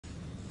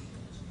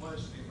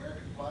Pledge to the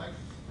American flag.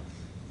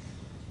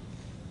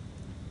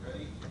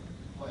 Ready?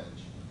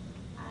 Pledge.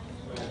 I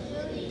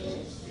pledge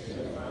allegiance to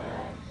the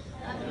flag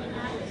of the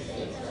United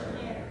States of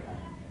America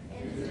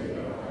and to the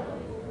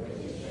republic for which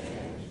it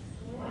stands,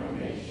 one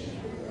nation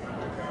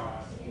under God,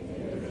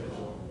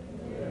 indivisible,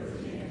 with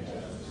liberty and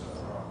justice for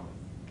all.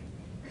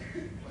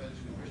 Pledge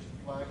to the Christian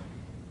flag.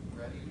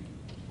 Ready?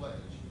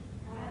 Pledge.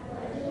 I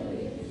pledge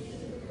allegiance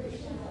to the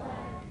Christian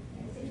flag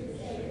and to the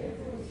Savior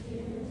who has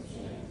given us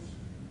chance,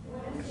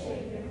 one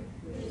Savior,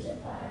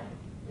 crucified,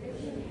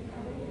 risen and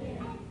coming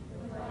again,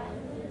 with life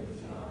and liberty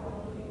for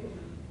all you.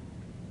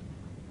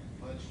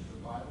 Pledge to the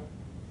Bible.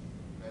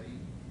 Ready?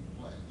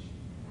 Pledge.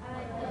 I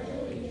pledge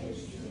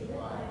allegiance to the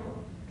Bible,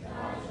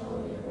 God's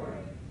holy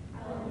word. I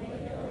will make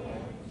it a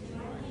lamp to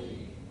my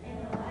feet and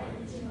a light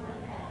into my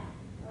path.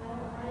 I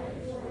will hide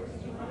its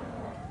words in my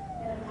heart,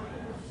 that I might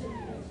not sin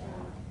against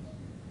God.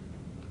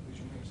 Would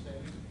you remain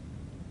standing?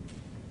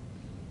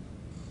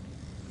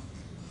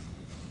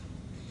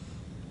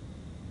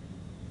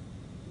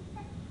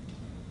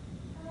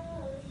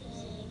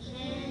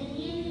 Can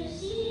you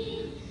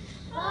see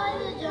by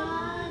the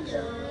dawn's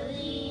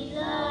early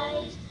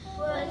light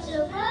what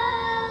so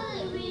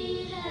proudly we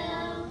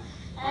held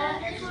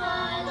after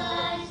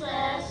twilight's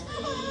last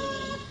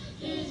gleaming?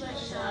 He's my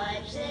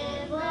stripes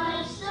and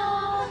bright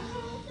star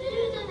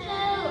through the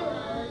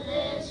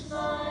perilous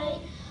fight.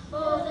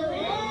 Oh, the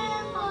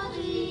ramparts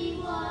we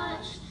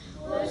watched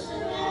were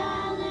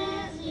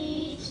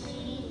surroundingly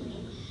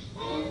gleaming,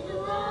 and the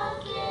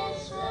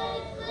rockets'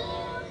 red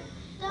glare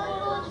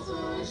dartled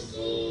full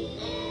steam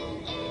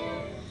in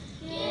air,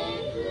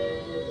 gave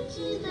proof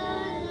to the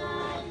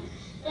night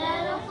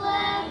that our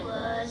flag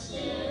was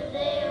still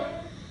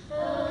there.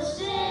 Oh,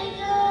 say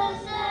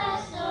does that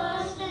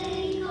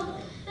star-spangled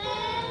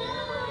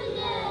banner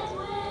yet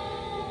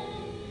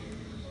wave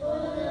for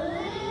the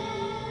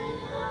land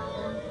of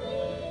the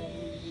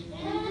free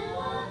and the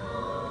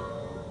home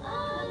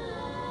of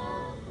the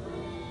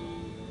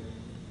brave?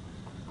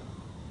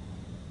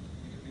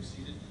 You can be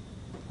seated.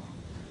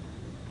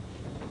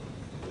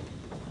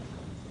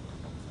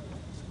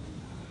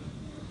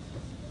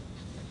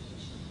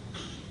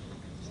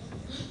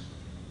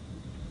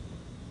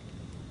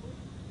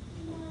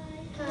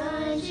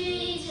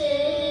 Country,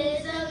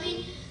 'tis a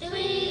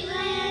sweet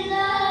land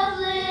of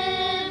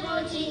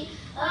liberty,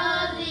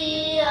 of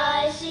the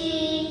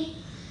icy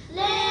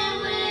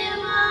land where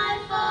my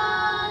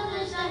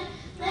fathers died,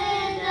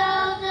 land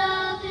of the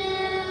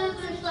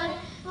pilgrims flight,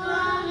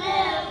 from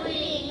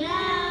every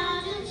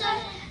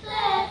mountainside,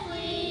 let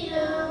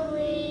freedom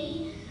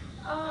ring.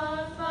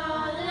 Our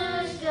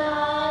fathers,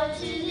 God,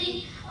 to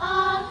thee,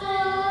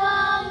 author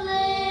of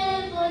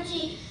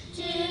liberty,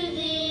 to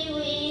thee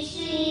we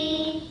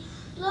sing.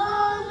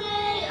 Long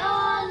may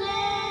our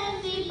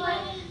land be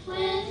bright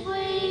with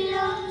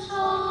freedom's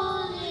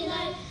holy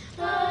light.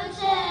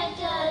 Protect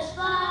us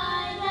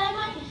by thy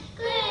might,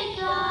 great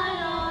God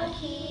our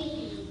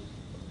King.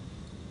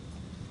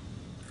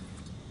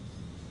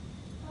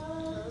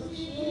 Oh,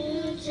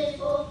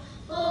 beautiful,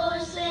 for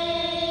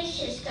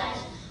spacious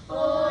skies,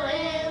 for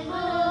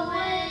amber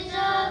waves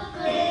of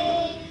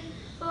grain,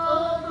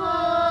 for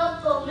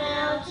purple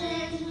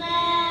mountains'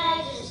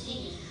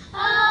 majesty,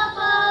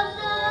 above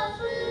the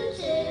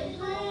fruited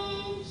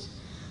plains.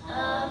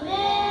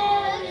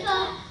 America,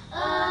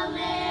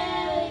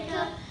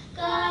 America,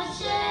 God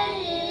shed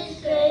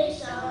his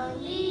grace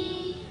on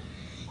thee,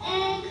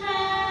 and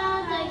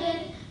crown thy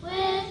good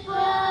with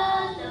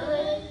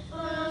brotherhood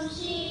from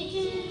sea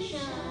to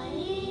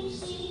shining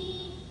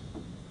sea.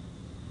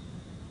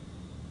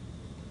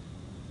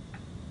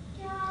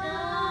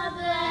 God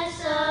bless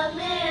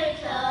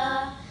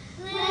America,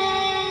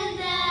 land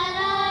that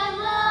I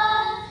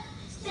love.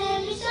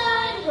 Stand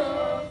beside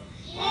her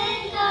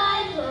and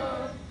guide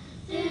her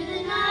through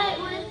the night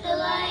with the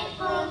light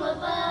from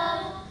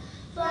above.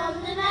 From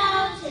the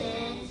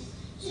mountains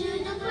to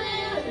the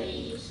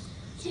prairies,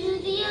 to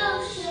the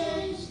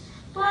oceans,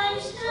 bright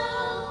as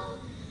snow.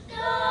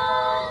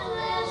 God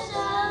bless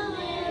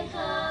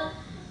America,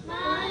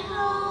 my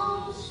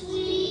home,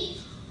 sweet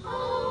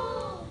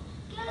home.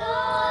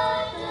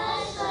 God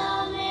bless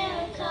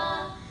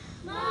America,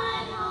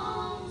 my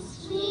home,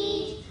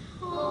 sweet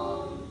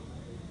home.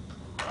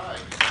 All right.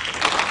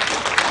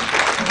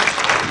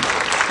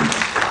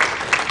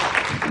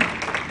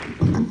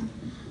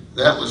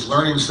 That was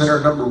Learning Center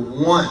number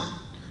 1.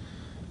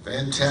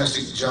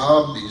 Fantastic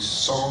job. These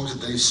songs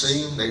that they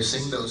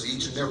sing those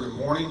each and every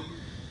morning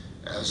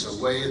as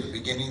a way of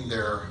beginning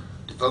their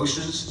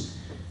devotions.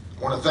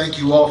 I want to thank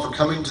you all for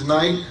coming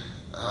tonight.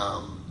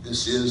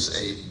 This is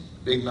a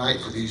big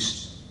night for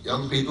these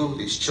young people,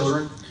 these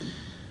children.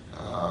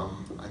 I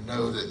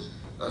know that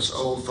us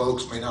old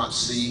folks may not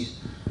see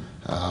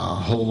a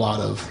whole lot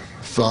of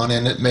fun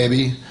in it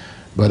maybe,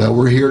 but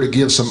we're here to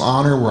give some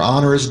honor where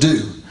honor is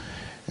due.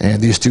 And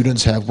these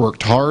students have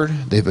worked hard.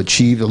 They've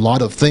achieved a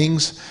lot of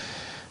things,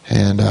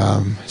 and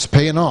it's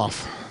paying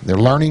off. They're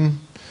learning,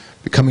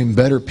 becoming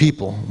better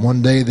people.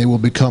 One day they will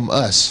become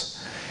us,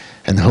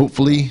 and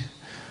hopefully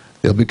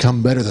they'll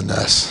become better than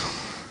us.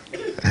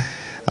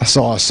 I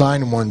saw a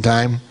sign one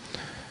time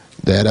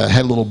that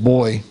had a little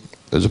boy.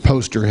 There's a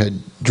poster, had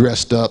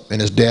dressed up in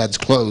his dad's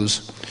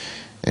clothes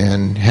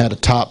and had a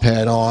top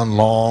hat on,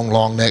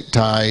 long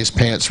neckties,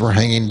 pants were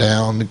hanging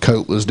down, the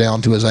coat was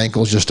down to his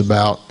ankles just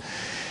about.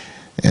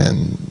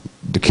 And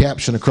the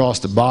caption across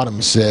the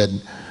bottom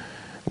said,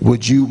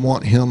 "Would you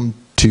want him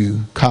to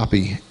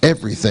copy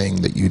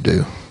everything that you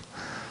do?"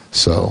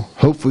 So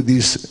hopefully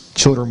these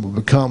children will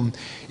become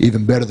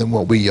even better than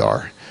what we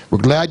are. We're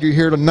glad you're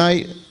here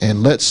tonight,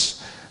 and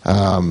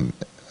I want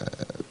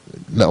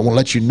to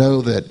let you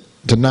know that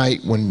tonight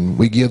when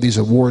we give these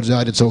awards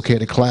out, it's okay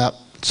to clap,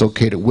 it's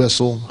okay to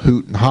whistle,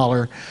 hoot, and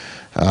holler.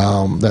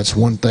 That's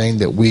one thing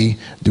that we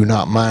do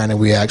not mind and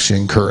we actually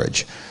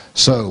encourage.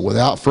 So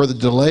without further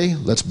delay,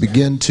 let's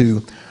begin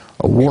to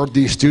award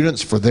these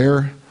students for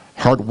their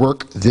hard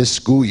work this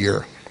school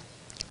year.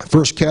 The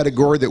first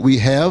category that we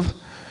have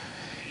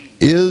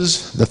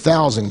is the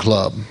 1,000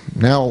 Club.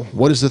 Now,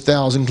 what is the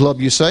 1,000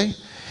 Club, you say?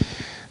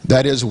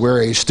 That is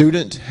where a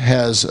student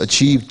has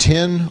achieved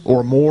 10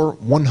 or more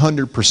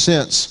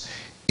 100%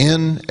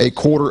 in a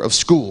quarter of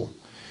school.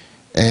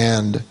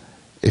 And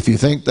if you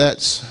think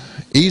that's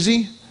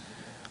easy,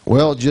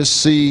 well, just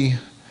see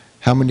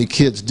how many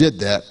kids did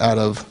that out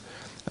of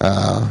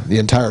the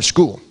entire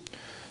school.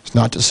 It's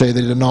not to say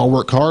they didn't all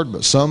work hard,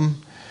 but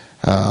some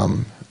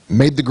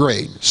made the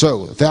grade.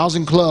 So,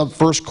 1,000 Club,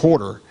 first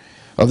quarter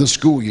of the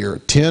school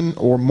year, 10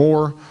 or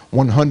more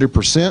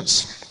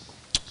 100%.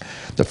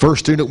 The first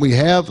student we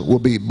have will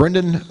be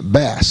Brendan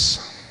Bass.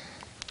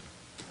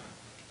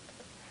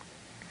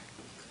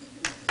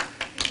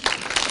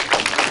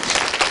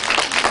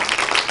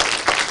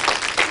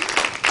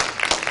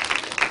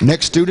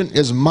 Next student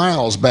is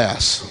Miles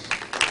Bass.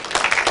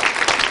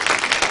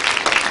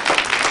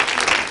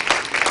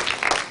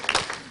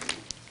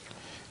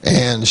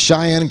 And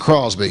Cheyenne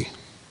Crosby.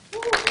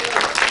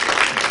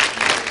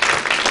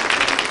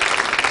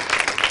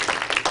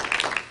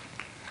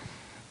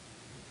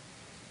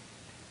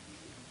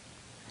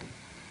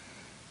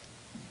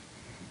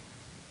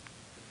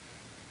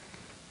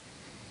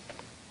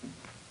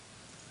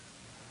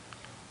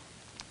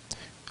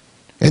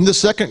 In the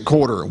second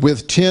quarter,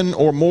 with 10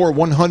 or more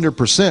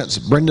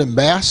 100%, Brendan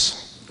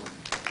Bass.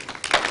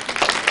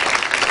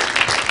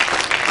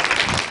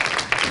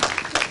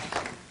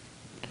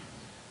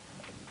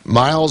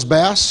 Miles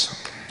Bass.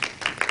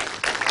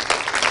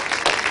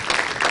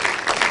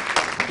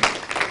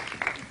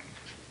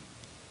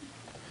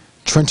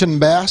 Trenton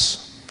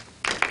Bass.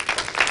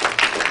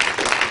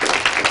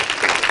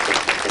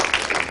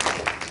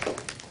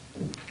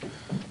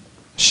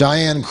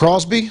 Cheyenne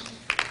Crosby.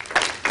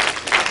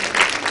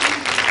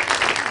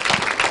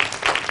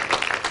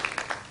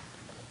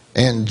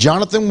 And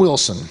Jonathan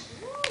Wilson.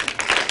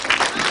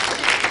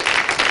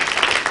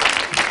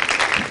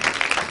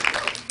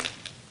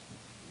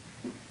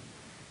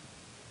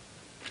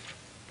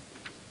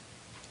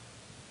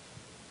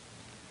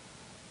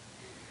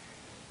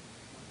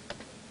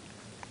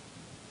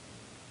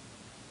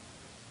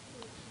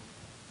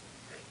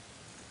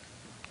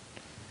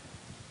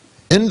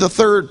 In the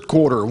third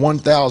quarter,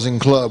 1,000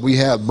 Club, we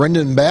have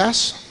Brendan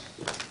Bass.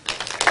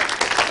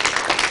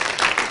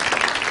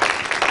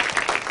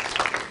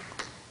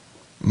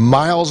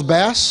 Miles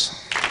Bass.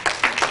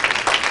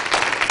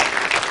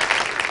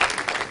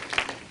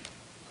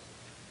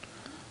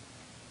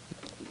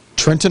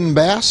 Trenton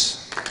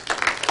Bass.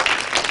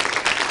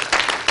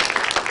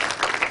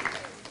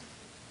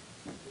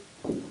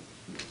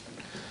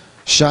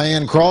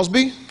 Cheyenne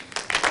Crosby.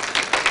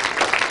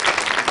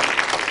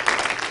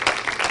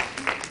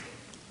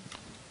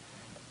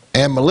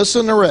 And Melissa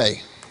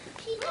Naray.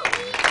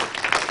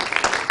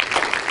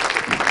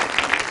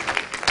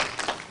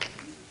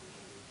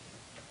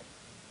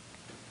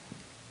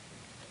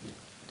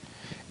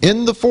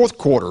 In the fourth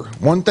quarter,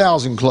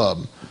 1,000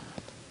 Club,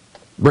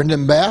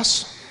 Brendan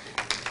Bass.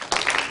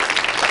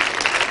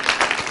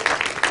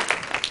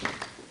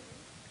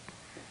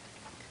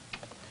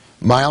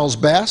 Miles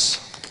Bass.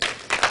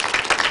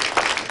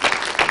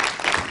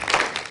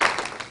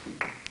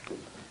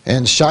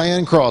 And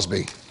Cheyenne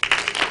Crosby.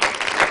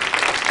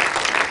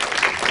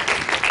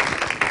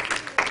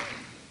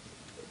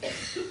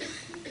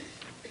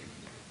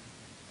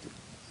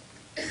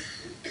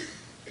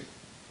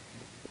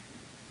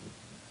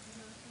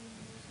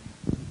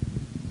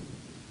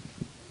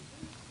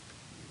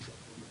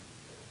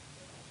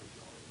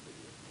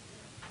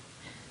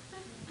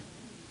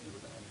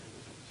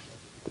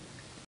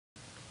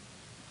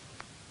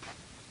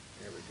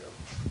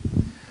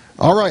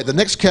 All right, the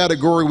next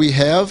category we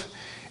have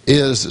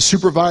is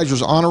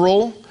Supervisor's Honor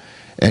Roll.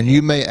 And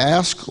you may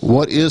ask,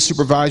 what is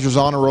Supervisor's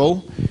Honor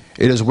Roll?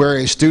 It is where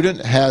a student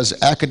has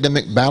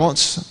academic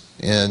balance,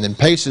 and in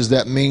PACES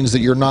that means that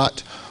you're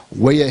not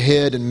way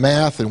ahead in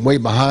math and way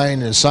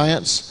behind in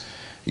science.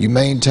 You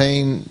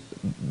maintain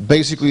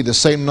basically the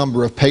same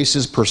number of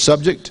PACES per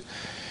subject.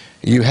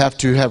 You have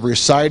to have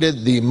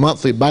recited the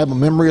monthly Bible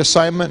memory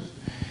assignment,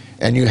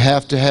 and you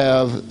have to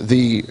have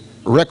the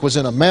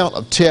requisite amount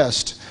of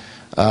tests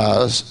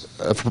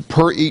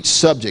per each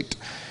subject.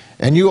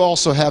 And you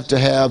also have to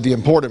have the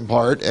important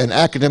part, an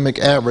academic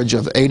average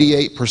of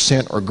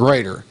 88% or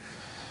greater.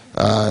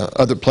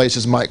 Other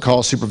places might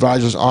call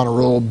Supervisor's Honor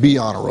Roll B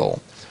Honor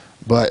Roll.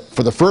 But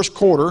for the first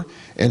quarter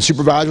in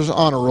Supervisor's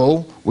Honor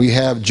Roll, we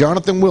have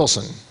Jonathan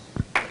Wilson.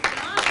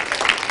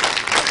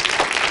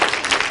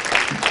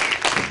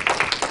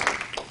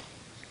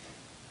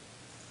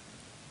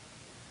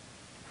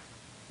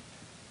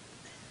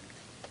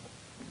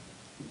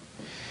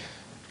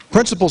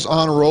 Principal's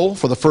Honor Roll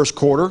for the first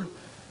quarter.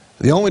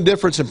 The only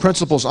difference in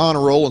Principal's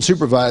Honor Roll and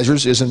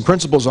Supervisors is in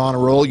Principal's Honor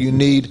Roll you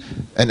need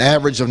an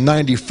average of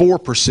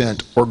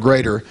 94% or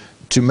greater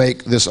to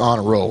make this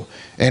honor roll.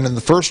 And in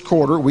the first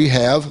quarter we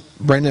have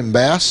Brendan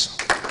Bass,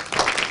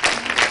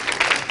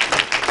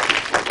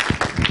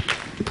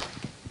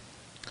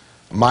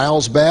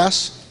 Miles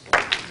Bass,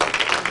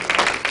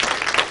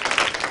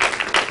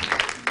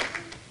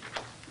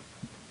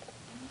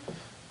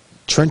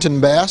 Trenton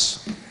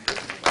Bass,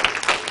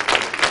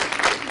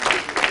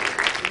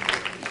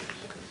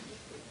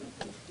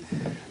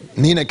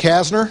 Nina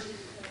Kasner,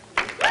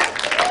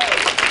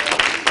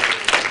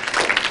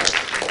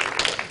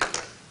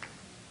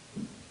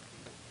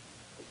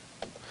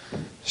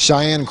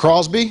 Cheyenne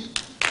Crosby,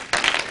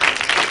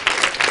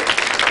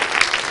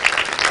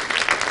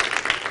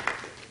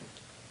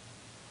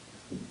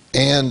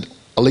 and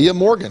Aaliyah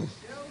Morgan.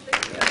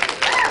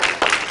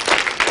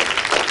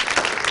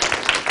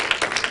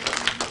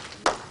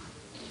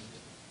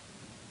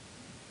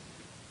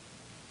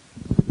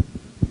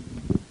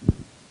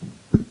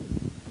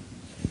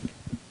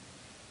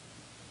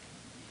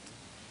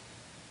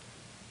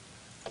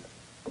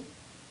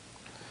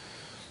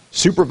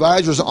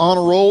 Supervisor's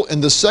Honor Roll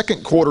in the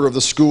second quarter of the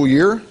school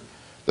year.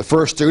 The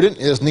first student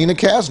is Nina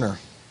Kasner.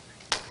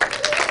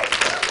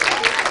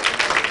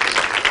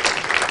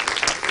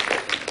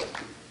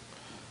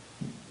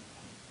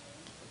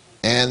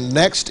 And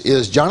next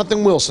is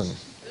Jonathan Wilson.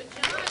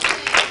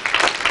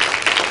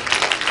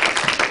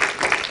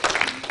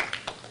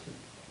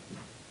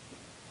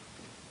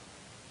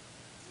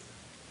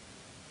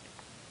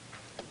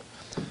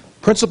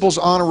 Principal's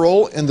Honor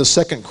Roll in the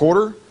second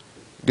quarter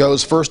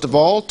goes first of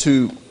all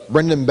to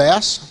Brendan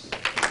Bass,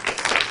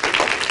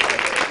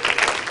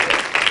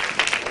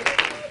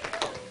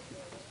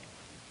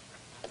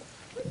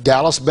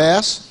 Dallas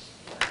Bass,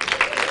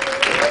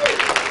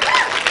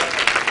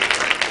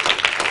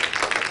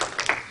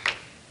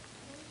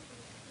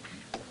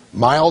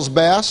 Miles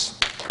Bass,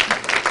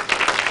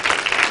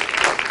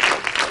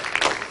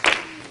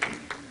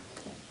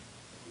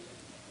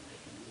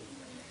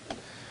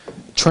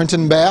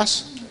 Trenton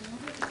Bass,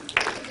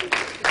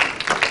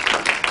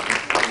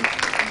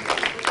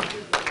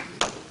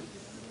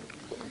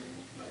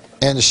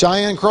 and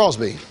Cheyenne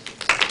Crosby.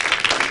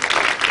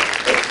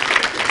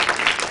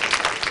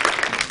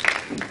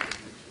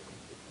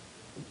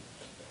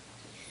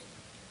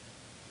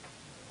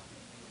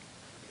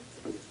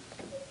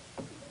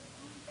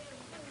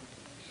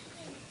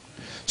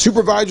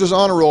 Supervisor's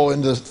Honor Roll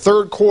in the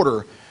third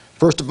quarter,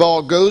 first of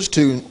all, goes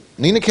to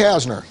Nina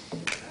Kasner.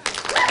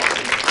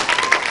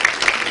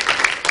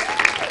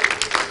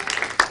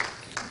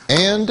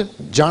 And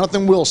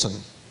Jonathan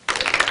Wilson.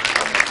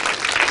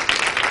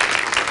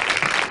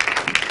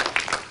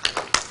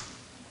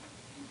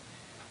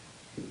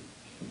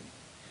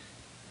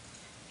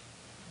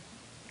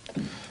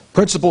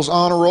 Principal's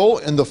Honor Roll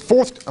in the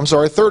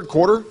third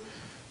quarter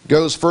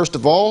goes first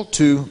of all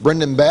to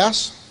Brendan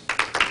Bass,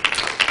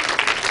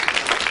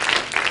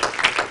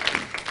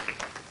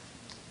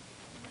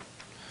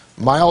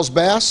 Miles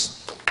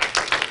Bass,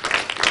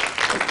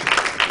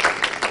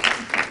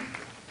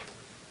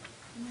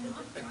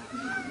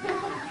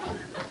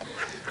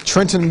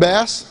 Trenton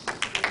Bass,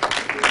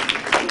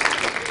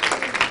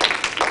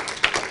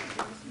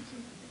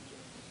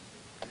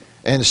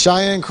 and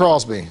Cheyenne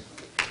Crosby.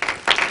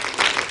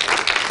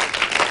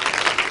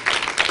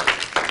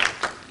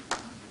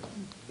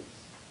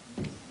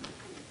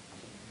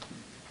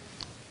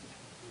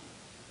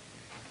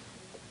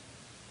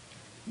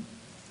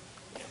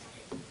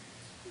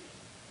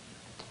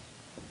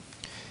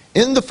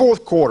 In the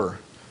fourth quarter,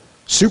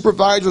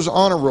 Supervisor's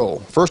Honor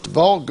Roll, first of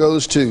all,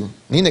 goes to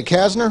Nina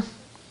Kasner,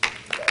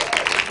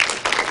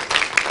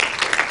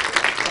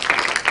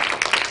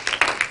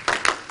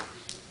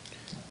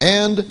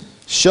 and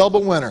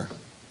Shelba Winter.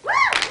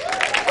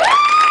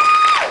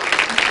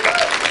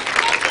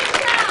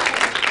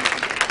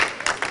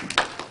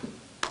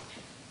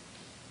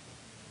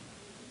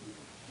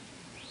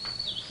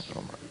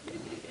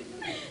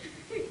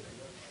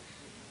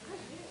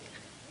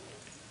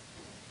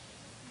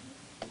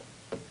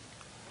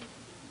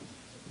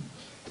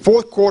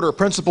 Fourth quarter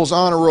Principal's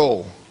Honor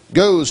Roll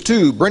goes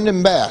to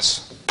Brendan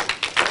Bass,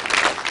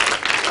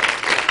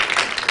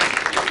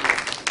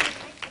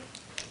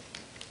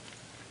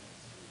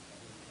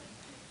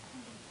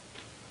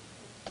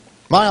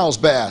 Miles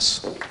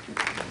Bass,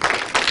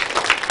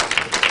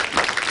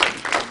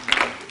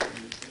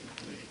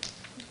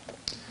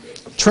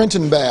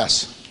 Trenton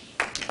Bass,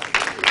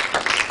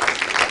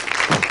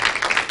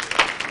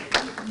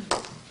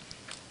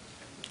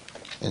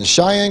 and and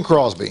Cheyenne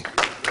Crosby.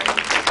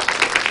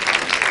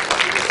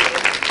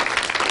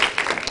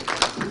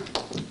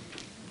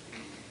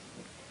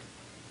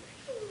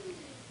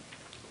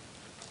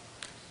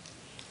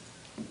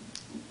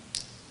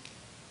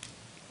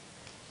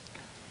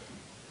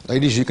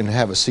 Ladies, you can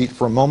have a seat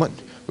for a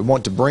moment. We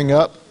want to bring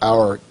up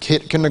our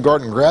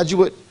kindergarten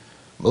graduate,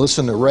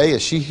 Melissa Neray.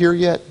 Is she here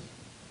yet?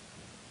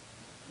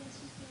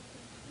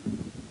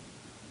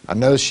 I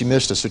know she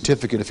missed a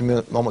certificate a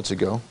few moments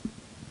ago.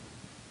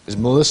 Is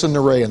Melissa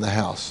Neray in the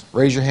house?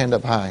 Raise your hand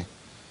up high.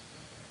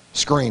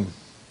 Scream.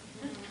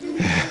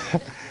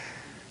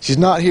 She's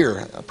not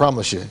here, I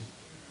promise you.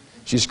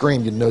 She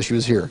screamed, you know she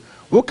was here.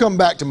 We'll come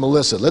back to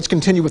Melissa. Let's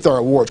continue with our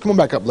awards. Come on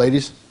back up,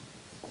 ladies.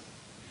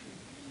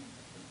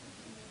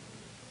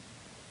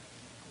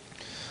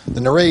 The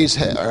Nerays,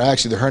 or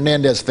actually the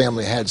Hernandez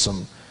family, had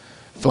some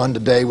fun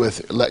today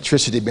with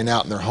electricity being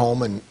out in their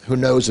home, and who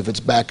knows if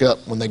it's back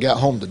up when they got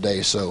home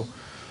today, so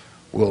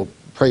we'll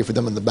pray for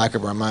them in the back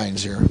of our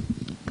minds here.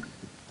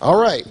 All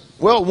right.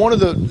 Well, one of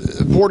the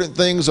important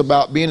things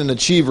about being an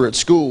achiever at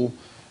school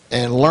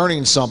and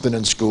learning something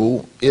in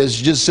school is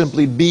just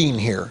simply being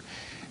here.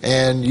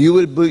 And you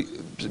would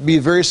be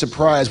very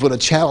surprised what a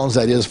challenge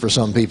that is for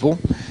some people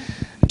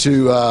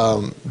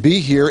to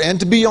be here and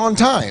to be on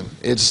time.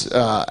 It's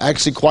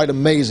actually quite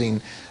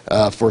amazing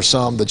for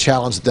some, the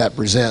challenge that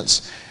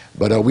presents.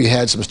 But we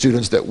had some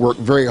students that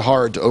worked very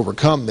hard to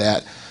overcome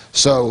that.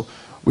 So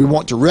we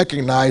want to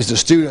recognize the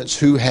students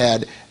who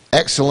had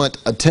excellent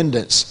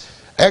attendance.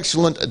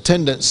 Excellent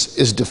attendance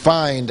is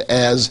defined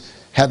as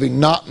having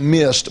not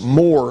missed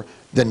more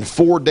than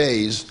 4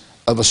 days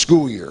of a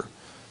school year.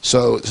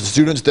 So the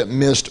students that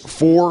missed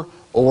 4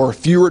 or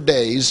fewer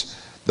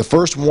days, the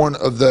first one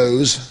of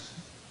those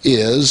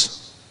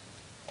is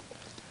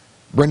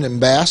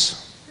Brendan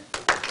Bass.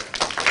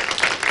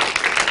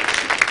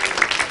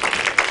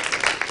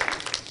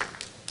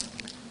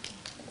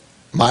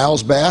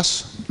 Miles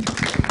Bass.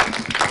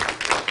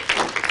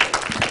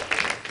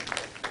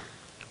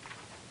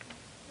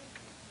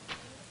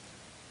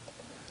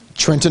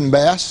 Trenton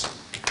Bass.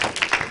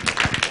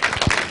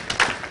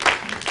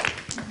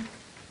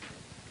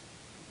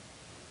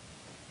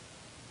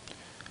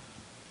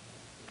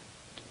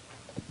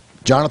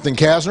 Jonathan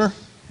Kasner.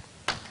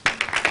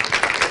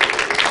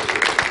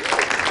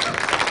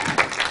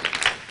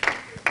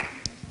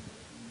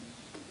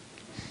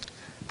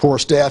 Poor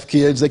staff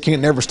kids, they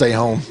can't never stay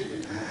home.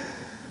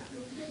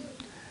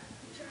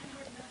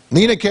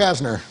 Nina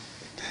Kasner.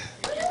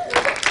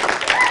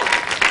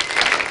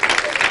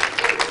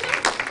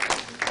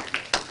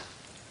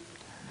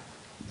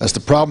 That's the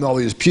problem with all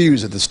these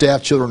pews. If the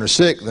staff children are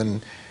sick,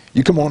 then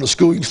you come on to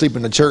school, you can sleep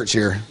in the church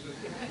here.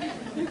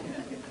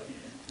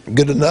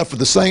 Good enough for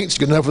the saints,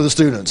 good enough for the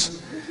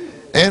students.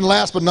 And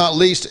last but not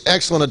least,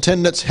 excellent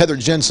attendance, Heather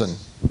Jensen.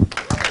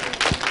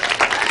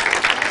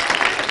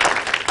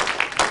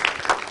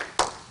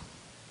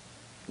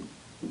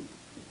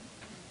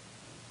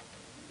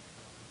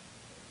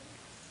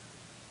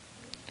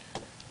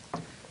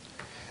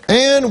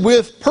 And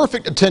with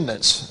perfect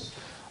attendance,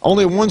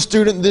 only one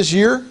student this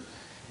year,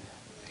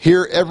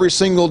 here every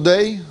single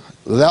day,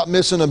 without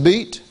missing a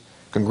beat.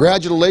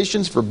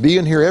 Congratulations for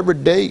being here every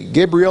day,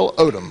 Gabrielle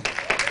Odom.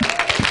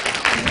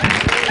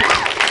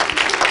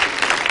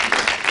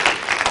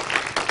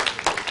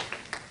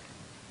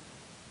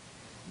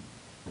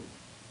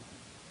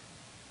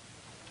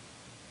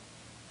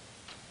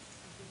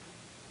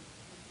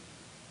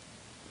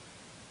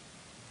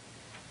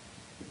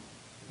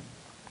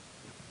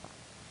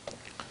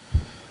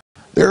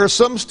 There are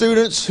some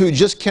students who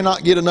just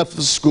cannot get enough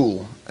of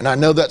school, and I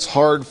know that's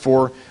hard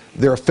for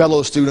their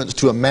fellow students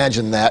to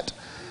imagine that.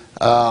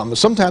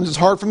 Sometimes it's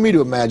hard for me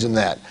to imagine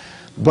that.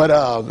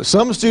 But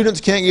some students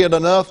can't get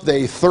enough.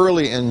 They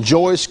thoroughly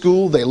enjoy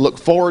school. They look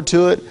forward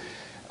to it.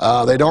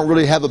 They don't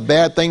really have a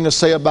bad thing to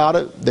say about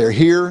it. They're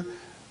here.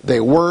 They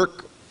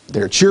work.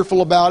 They're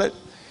cheerful about it.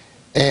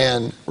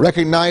 And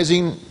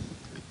recognizing,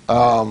 what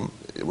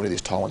are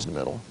these tall ones in the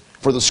middle?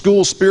 For the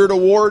School Spirit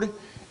Award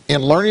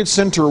in Learning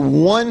Center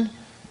 1,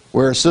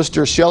 where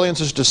Sister Shelley and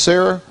Sister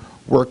Sarah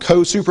were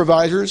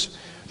co-supervisors.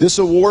 This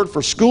award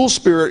for school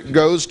spirit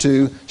goes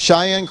to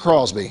Cheyenne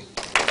Crosby.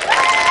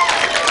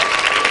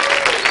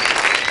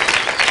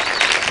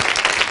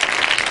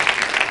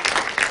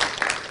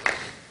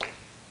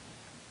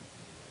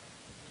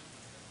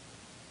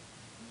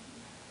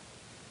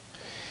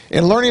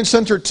 In Learning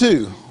Center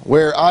 2,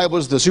 where I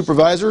was the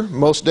supervisor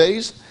most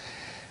days,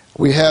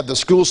 we have the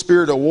School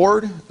Spirit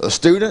Award, a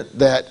student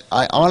that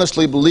I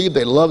honestly believe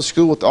they love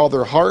school with all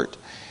their heart.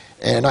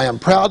 And I am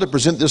proud to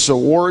present this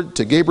award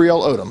to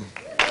Gabrielle Odom.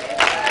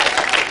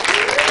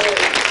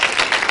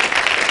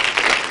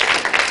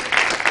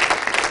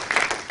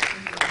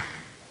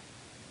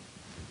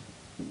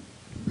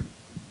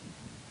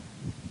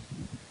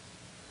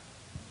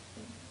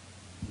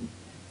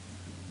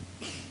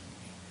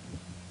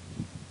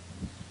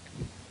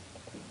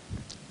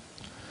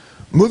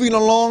 Moving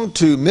along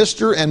to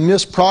Mr. and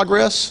Miss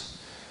Progress.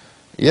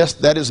 Yes,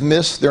 that is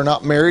Miss. They're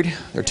not married.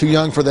 They're too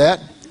young for that.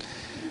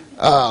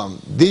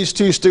 These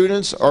two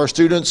students are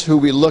students who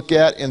we look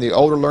at in the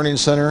Older Learning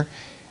Center,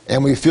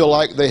 and we feel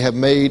like they have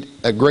made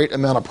a great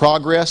amount of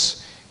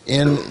progress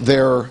in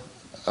their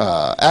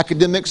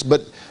academics,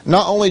 but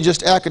not only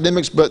just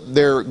academics, but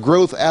their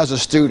growth as a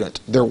student,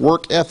 their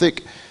work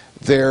ethic,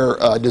 their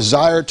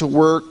desire to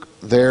work,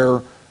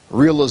 their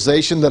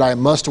realization that I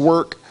must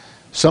work.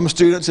 Some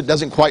students, it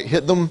doesn't quite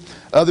hit them.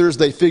 Others,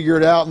 they figure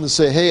it out and they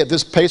say, hey, if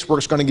this pace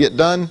work's going to get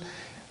done,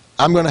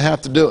 I'm going to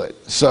have to do it.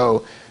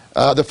 So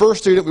the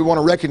first student we want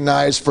to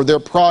recognize for their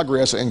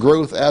progress and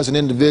growth as an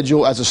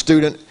individual, as a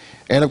student,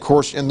 and of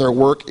course in their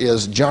work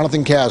is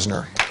Jonathan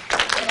Kasner.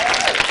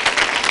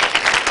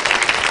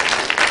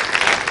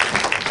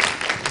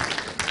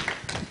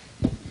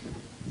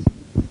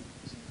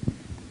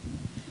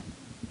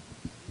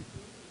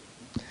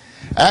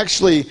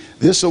 Actually,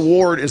 this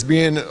award is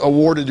being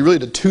awarded really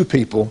to two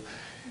people.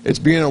 It's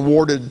being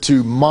awarded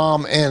to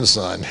mom and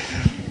son.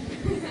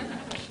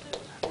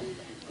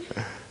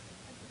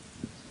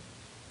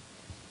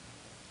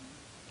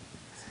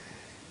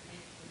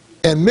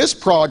 And Miss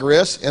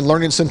Progress in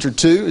Learning Center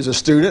 2 is a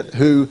student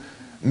who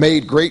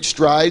made great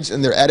strides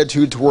in their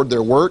attitude toward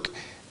their work,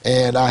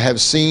 and I have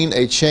seen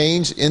a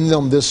change in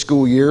them this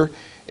school year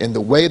in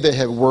the way they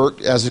have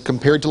worked as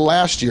compared to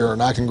last year,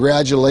 and I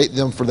congratulate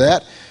them for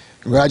that.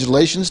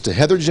 Congratulations to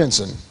Heather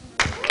Jensen.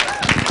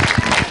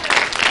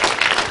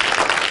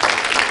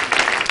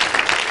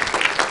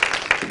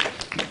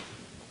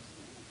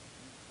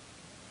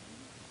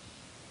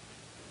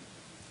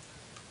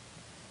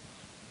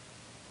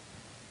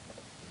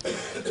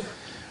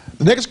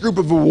 The next group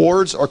of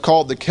awards are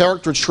called the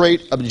Character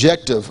Trait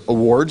Objective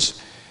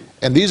Awards,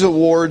 and these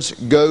awards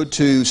go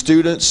to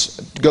students,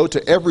 go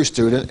to every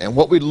student, and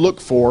what we look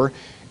for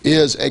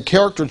is a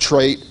character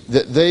trait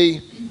that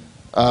they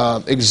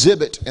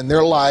exhibit in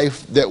their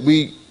life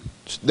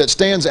that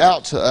stands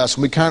out to us,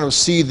 and we kind of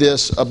see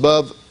this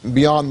above and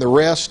beyond the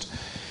rest.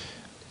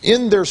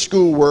 In their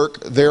schoolwork,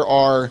 there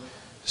are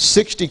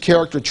 60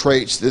 character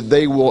traits that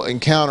they will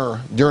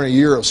encounter during a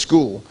year of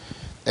school.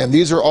 And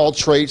these are all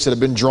traits that have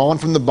been drawn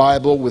from the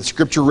Bible with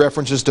scripture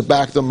references to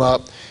back them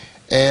up.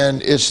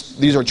 And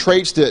these are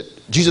traits that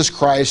Jesus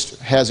Christ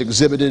has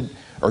exhibited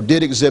or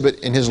did exhibit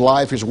in his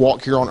life, his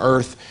walk here on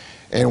earth,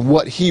 and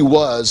what he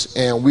was.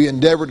 And we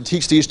endeavor to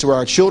teach these to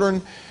our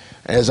children,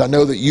 as I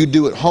know that you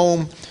do at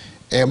home.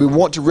 And we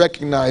want to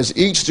recognize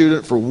each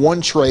student for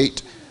one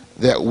trait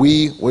that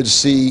we would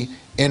see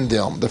in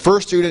them. The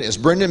first student is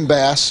Brendan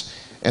Bass,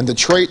 and the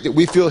trait that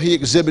we feel he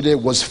exhibited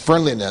was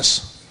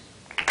friendliness.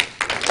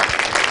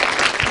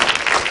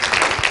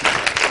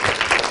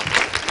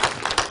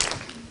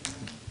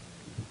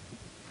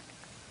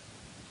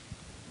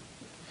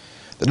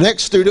 The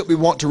next student we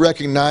want to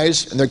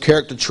recognize in their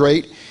character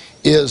trait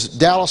is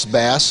Dallas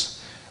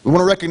Bass. We want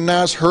to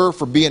recognize her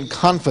for being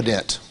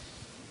confident.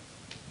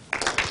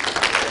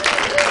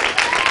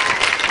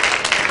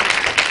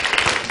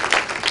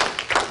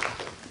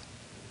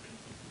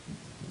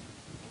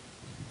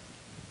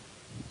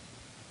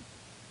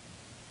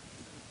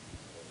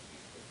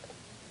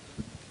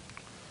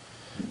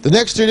 The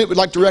next student we'd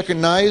like to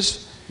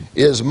recognize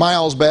is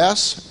Miles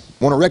Bass.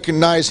 We want to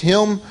recognize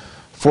him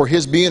for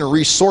his being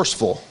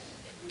resourceful.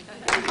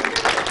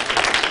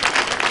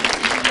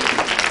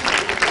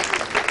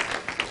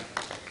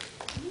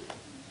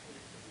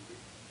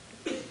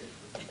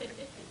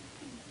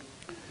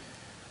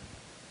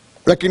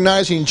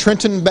 Recognizing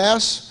Trenton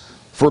Bass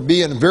for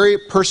being very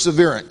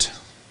perseverant.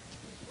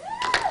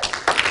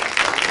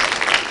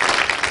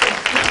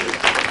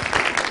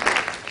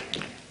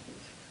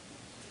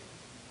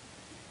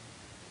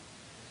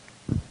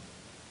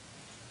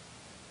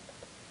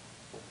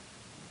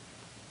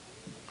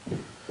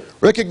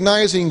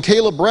 Recognizing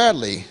Caleb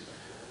Bradley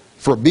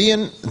for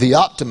being the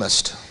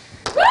optimist.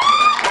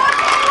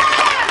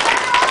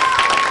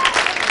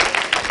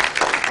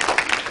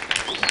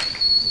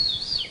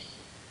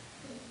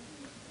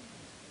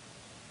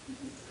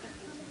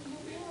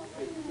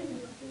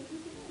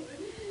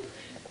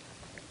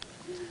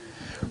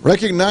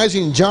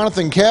 Recognizing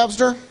Jonathan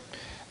Kasner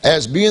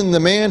as being the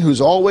man who's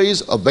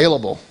always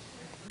available.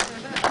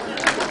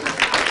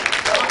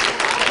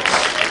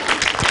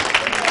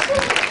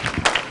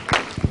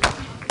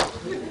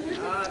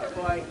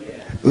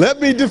 Let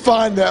me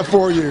define that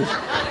for you.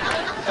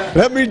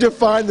 Let me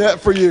define that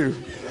for you.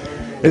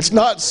 It's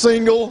not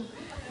single.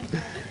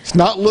 It's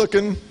not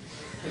looking.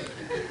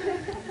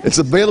 It's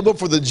available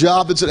for the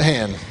job that's at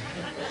hand.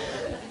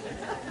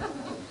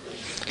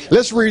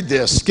 Let's read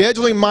this.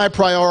 Scheduling my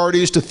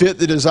priorities to fit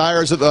the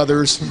desires of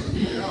others.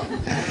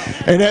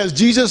 And as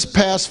Jesus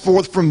passed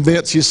forth from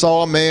thence, he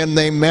saw a man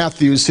named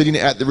Matthew sitting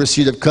at the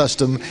receipt of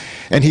custom.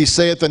 And he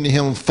saith unto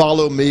him,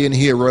 Follow me. And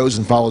he arose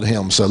and followed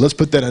him. So let's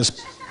put that in a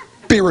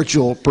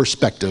spiritual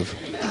perspective.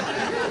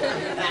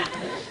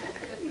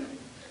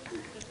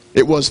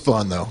 It was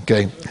fun though,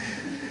 okay?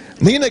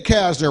 Nina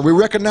Kasner, we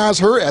recognize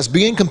her as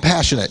being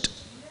compassionate.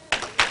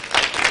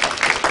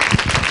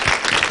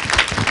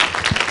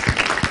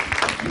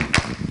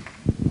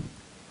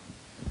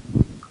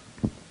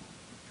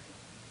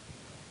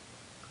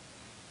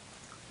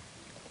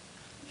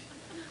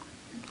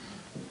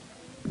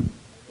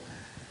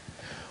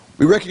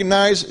 We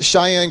recognize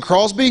Cheyenne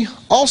Crosby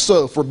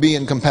also for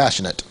being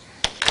compassionate.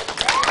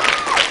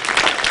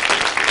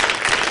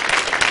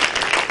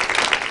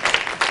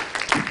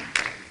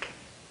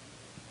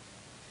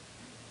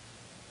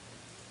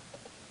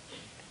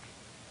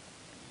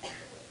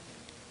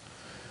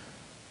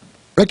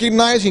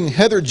 Recognizing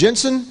Heather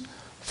Jensen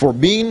for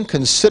being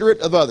considerate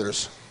of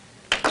others.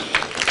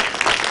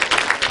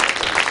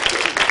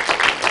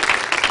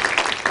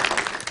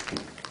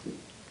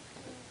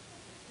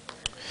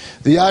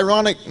 The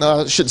ironic,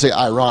 no, I shouldn't say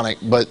ironic,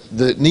 but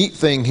the neat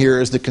thing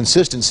here is the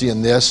consistency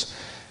in this.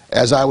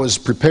 As I was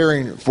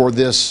preparing for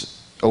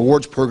this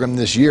awards program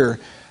this year,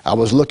 I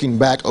was looking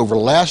back over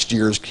last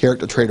year's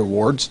Character Trait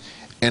Awards,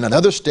 and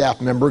another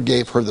staff member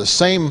gave her the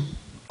same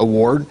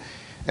award,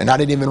 and I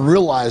didn't even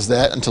realize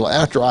that until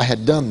after I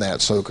had done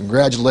that. So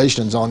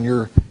congratulations on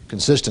your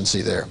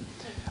consistency there.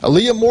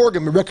 Aaliyah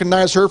Morgan, we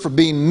recognize her for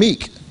being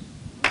meek.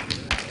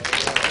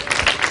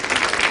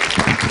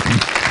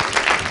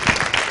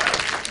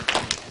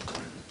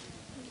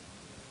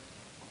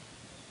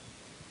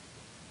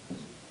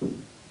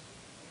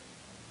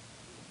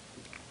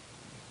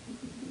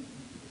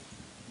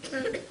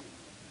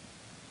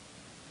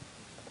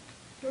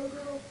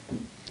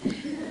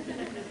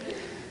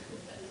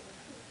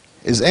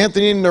 Is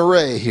Anthony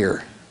Naray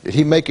here? Did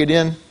he make it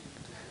in?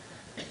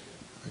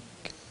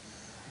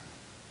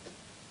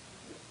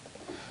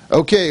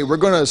 Okay, we're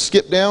going to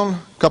skip down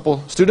a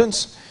couple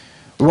students.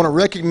 We want to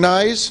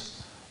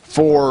recognize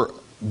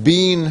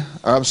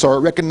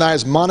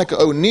recognize Monica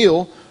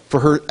O'Neill for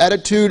her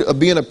attitude of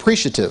being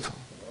appreciative.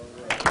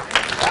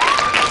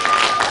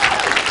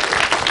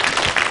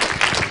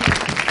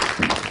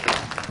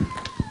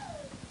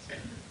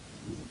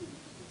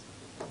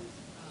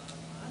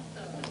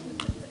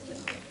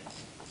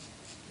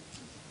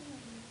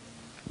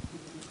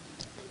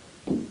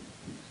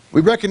 We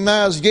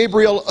recognize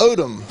Gabrielle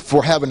Odom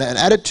for having an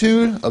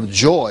attitude of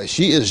joy.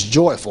 She is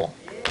joyful.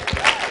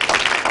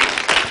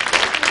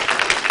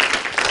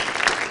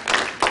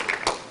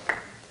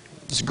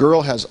 This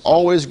girl has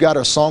always got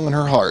a song in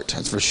her heart,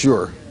 that's for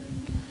sure.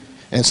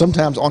 And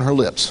sometimes on her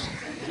lips.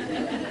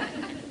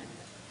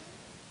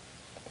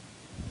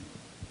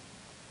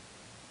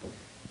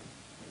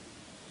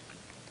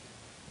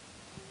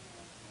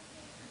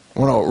 I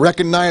want to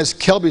recognize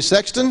Kelby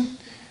Sexton.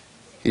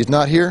 He's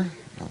not here.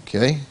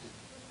 Okay.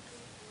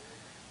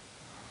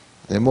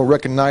 Then we'll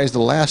recognize the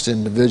last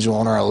individual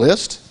on our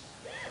list.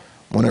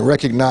 I want to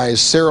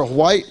recognize Sarah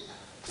White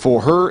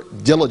for her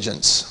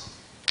diligence.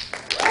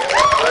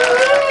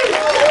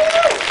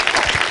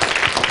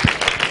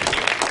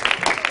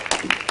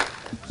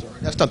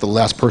 Sorry, that's not the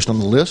last person on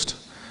the list.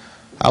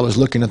 I was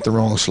looking at the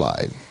wrong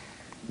slide.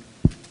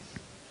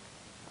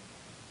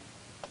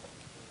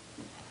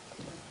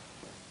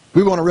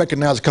 We want to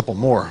recognize a couple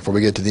more before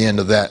we get to the end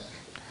of that.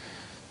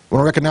 We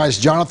want to recognize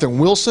Jonathan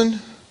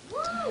Wilson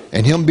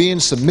and him being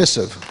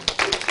submissive.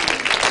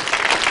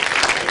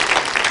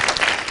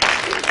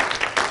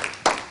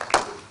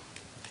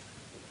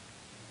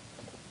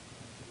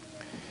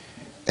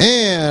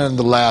 And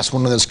the last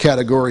one in this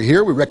category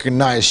here, we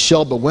recognize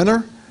Shelba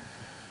Winter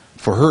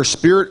for her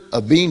spirit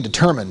of being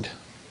determined.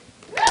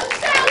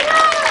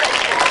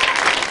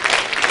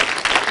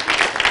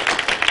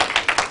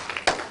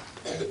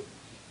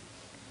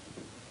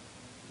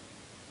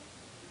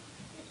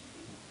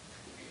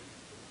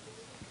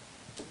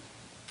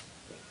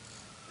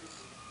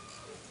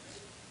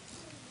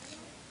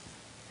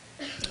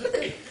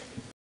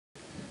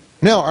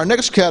 Now, our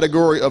next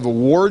category of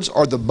awards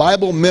are the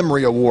Bible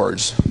Memory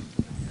Awards.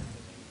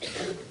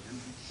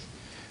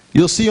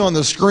 You'll see on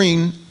the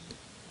screen,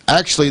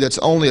 actually, that's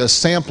only a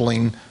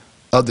sampling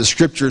of the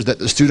scriptures that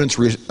the students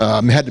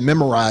had to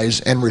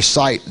memorize and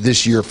recite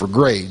this year for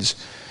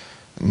grades.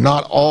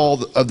 Not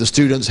all of the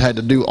students had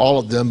to do all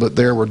of them, but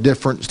there were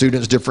different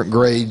students, different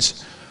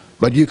grades.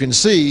 But you can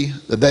see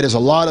that that is a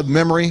lot of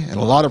memory and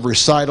a lot of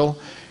recital,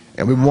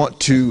 and we want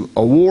to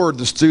award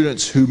the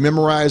students who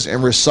memorized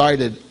and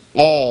recited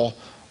all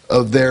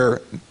of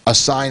their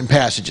assigned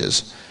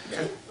passages.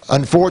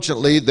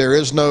 Unfortunately, there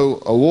is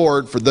no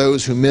award for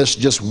those who missed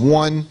just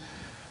one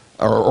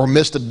or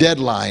missed a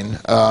deadline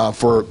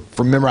for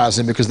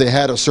memorizing, because they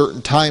had a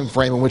certain time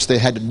frame in which they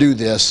had to do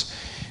this,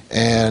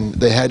 and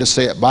they had to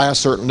say it by a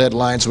certain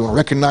deadline. So we want to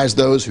recognize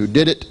those who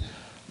did it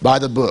by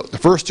the book. The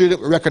first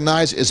student we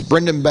recognize is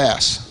Brendan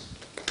Bass.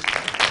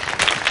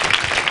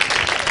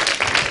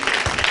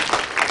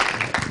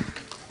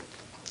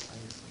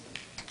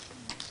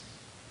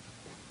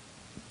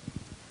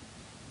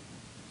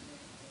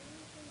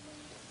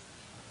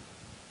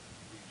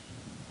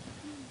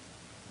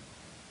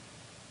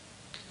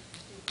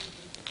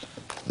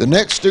 The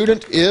next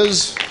student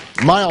is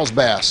Miles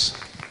Bass.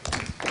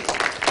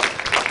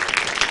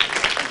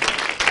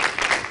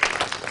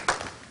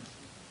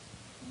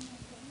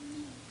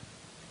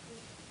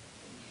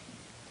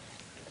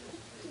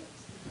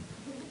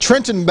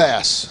 Trenton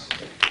Bass.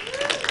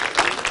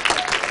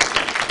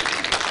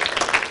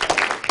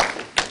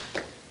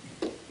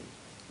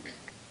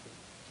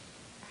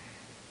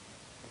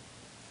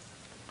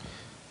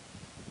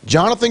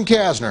 Jonathan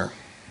Kasner.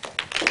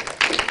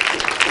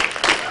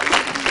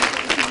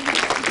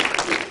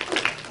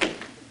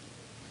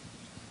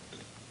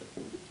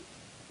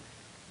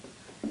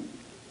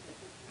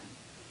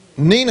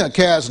 Nina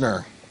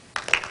Kasner.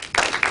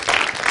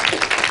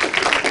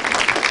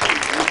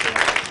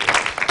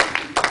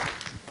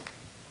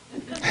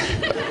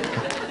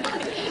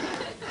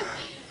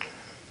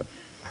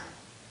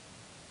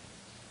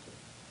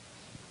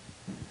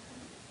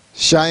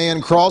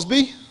 Cheyenne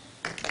Crosby.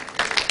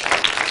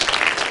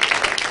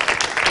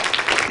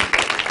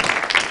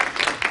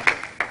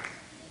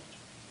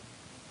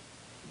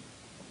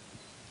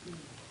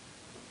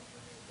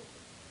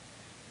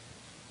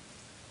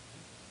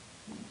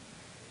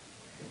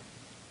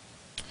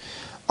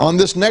 On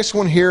this next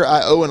one here,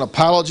 I owe an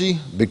apology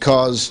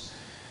because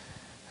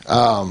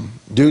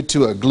due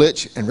to a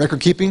glitch in record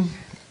keeping,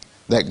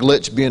 that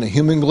glitch being a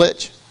human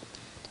glitch,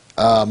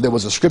 there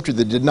was a scripture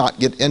that did not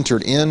get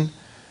entered in,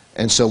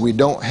 and so we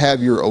don't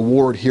have your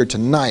award here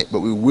tonight, but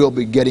we will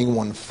be getting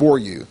one for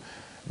you.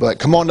 But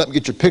come on up and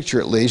get your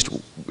picture at least.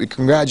 We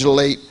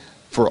congratulate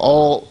for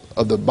all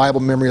of the Bible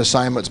memory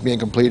assignments being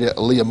completed,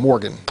 Aaliyah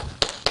Morgan.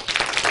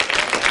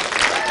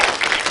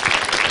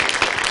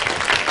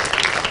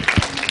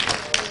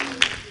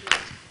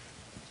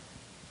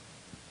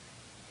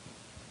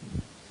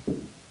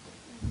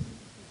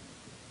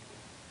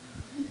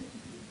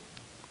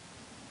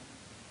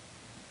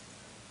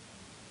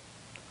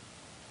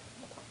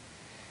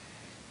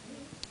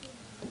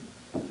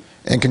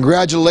 And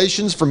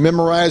congratulations for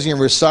memorizing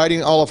and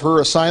reciting all of her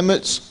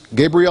assignments,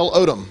 Gabrielle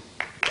Odom.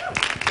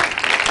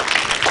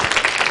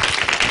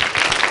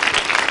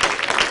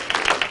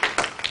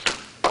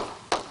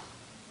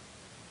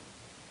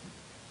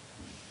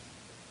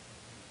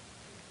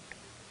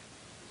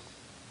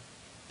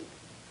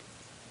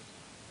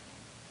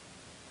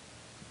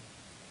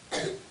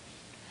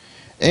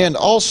 And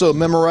also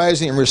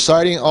memorizing and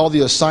reciting all the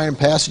assigned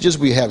passages,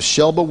 we have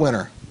Shelba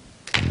Winter.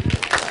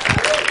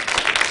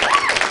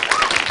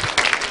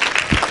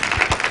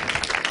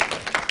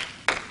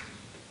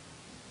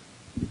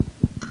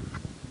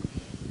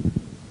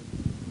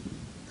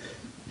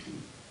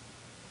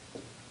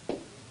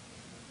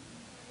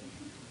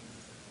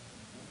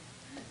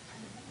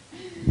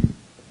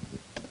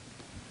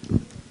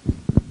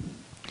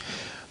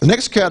 The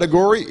next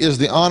category is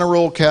the honor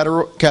roll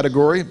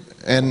category,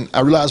 and I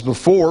realized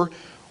before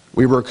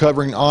we were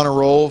covering honor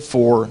roll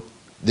for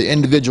the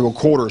individual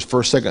quarters,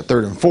 first, second,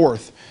 third, and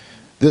fourth.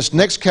 This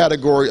next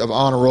category of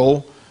honor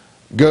roll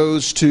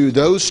goes to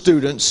those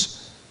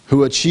students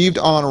who achieved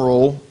honor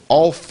roll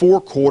all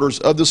 4 quarters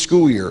of the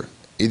school year,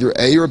 either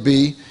A or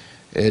B,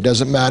 it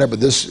doesn't matter, but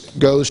this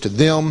goes to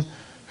them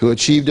who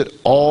achieved it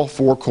all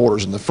 4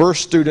 quarters. And the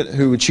first student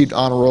who achieved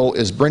honor roll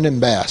is Brendan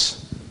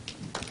Bass.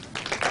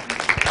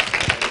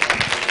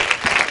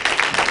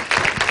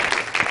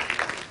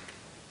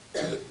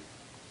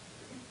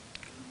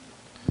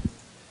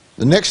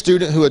 The next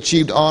student who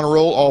achieved honor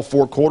roll all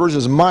 4 quarters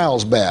is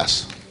Miles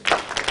Bass.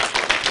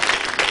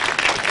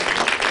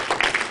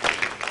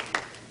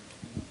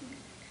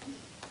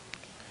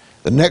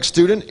 The next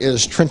student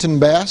is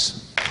Trenton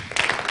Bass.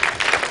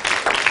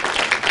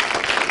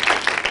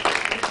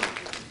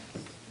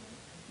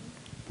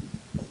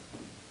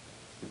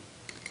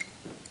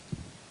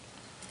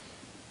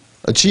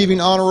 Achieving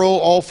honor roll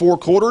all 4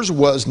 quarters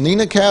was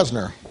Nina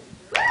Kasner.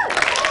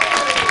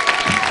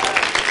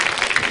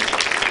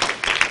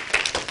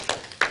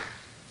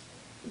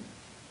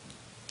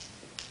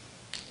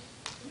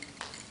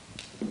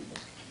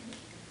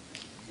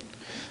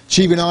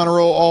 Achieving honor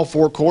roll all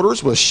 4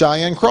 quarters was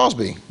Cheyenne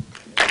Crosby.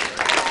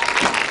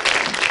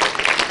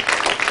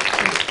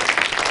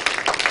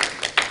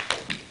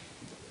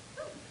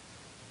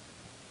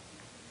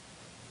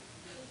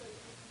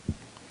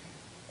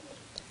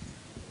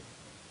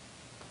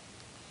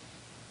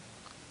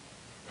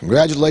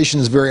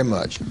 Congratulations very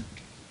much.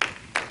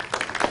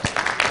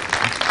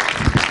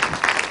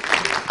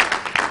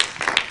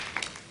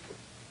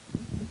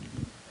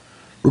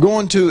 We're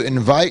going to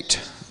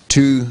invite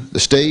to the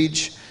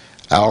stage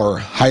our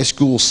high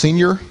school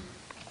senior,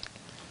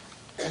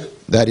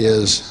 that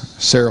is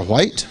Sarah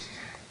White.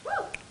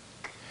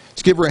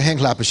 Let's give her a hand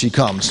clap as she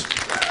comes.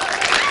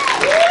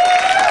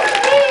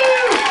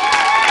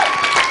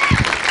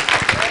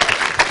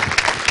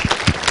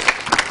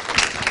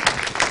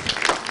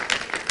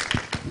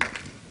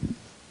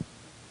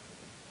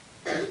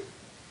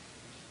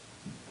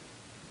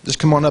 Just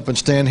come on up and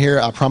stand here.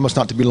 I promise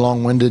not to be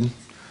long-winded. I'm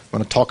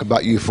going to talk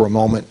about you for a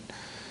moment.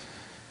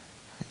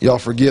 Y'all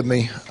forgive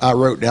me. I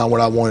wrote down what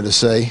I wanted to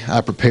say.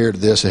 I prepared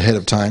this ahead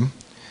of time.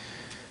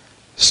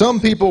 Some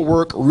people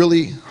work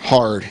really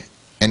hard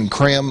and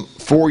cram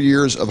 4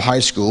 years of high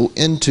school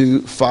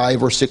into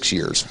 5 or 6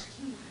 years.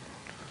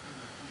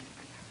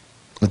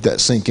 Let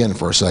that sink in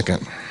for a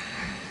second.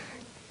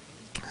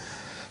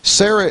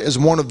 Sarah is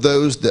one of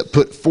those that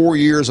put 4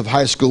 years of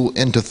high school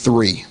into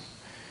 3.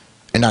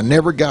 And I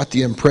never got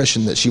the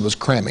impression that she was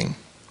cramming.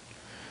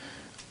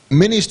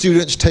 Many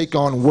students take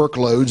on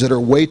workloads that are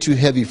way too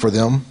heavy for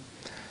them,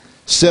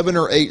 7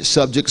 or 8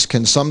 subjects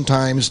can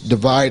sometimes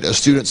divide a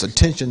student's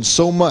attention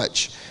so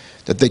much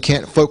that they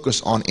can't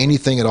focus on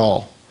anything at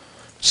all.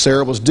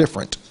 Sarah was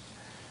different.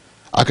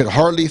 I could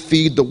hardly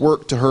feed the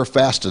work to her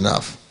fast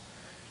enough.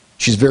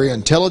 She's very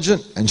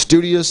intelligent and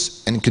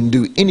studious and can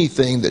do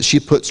anything that she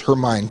puts her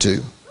mind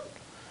to.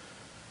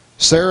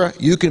 Sarah,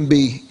 you can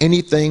be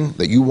anything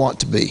that you want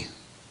to be.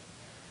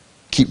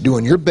 Keep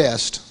doing your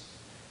best,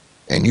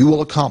 and you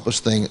will accomplish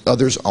things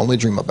others only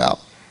dream about.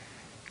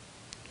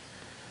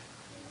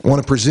 I want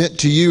to present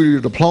to you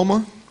your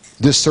diploma.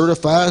 This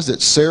certifies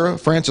that Sarah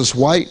Frances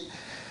White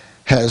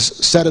has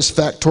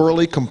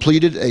satisfactorily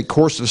completed a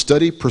course of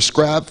study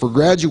prescribed for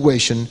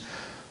graduation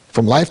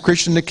from Life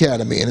Christian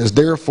Academy and is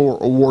therefore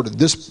awarded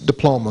this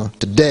diploma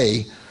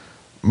today,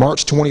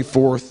 March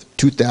 24th,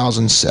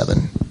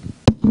 2007.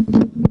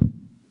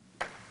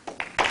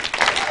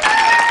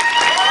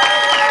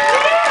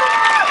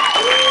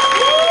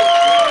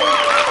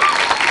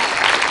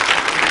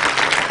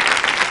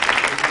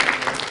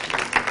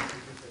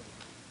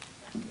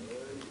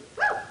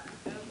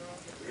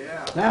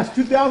 That's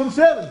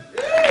 2007.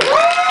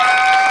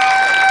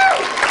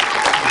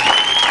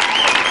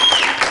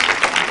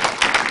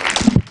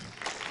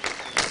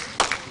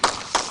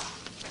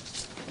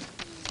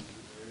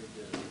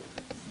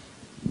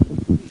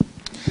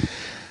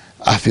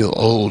 I feel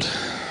old.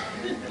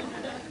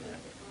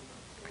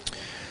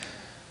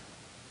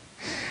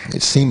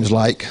 It seems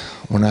like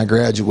when I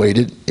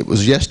graduated, it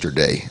was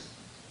yesterday,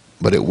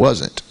 but it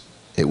wasn't.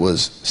 It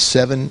was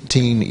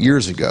 17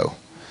 years ago,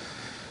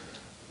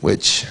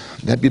 which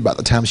that'd be about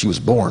the time she was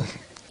born.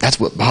 That's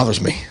what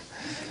bothers me.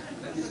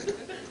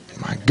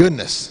 My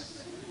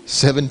goodness,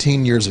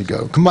 17 years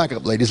ago. Come back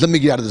up, ladies. Let me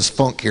get out of this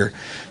funk here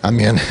I'm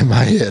in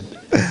my head.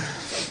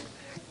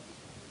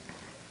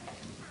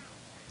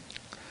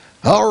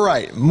 All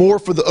right, more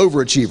for the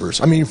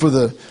overachievers. I mean, for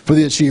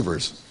the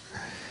achievers.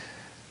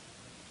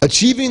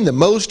 Achieving the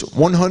most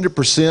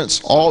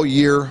 100% all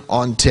year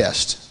on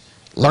test.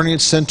 Learning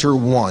Center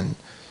 1.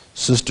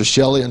 Sister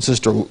Shelley and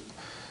Sister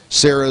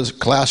Sarah's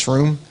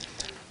classroom.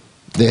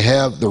 They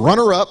have the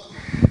runner-up.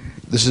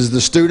 This is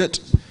the student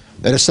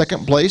that is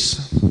second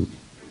place.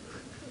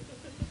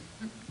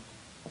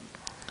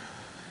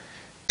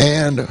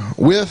 And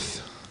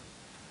with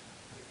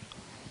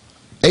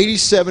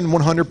 87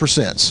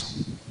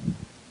 100%.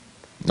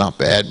 Not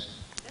bad.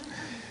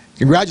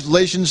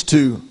 Congratulations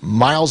to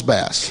Miles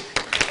Bass.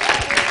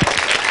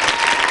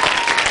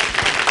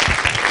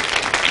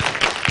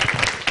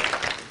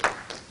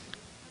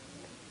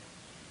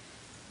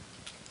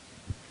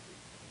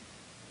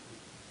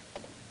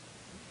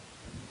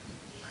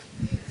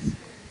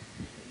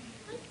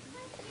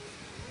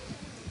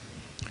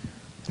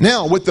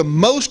 Now, with the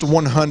most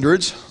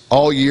 100s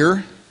all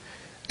year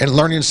in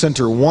Learning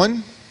Center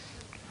 1,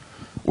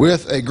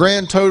 with a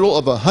grand total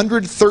of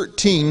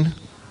 113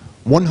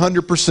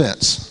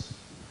 100%.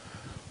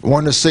 We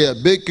want to say a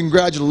big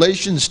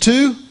congratulations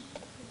to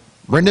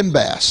Brendan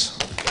Bass.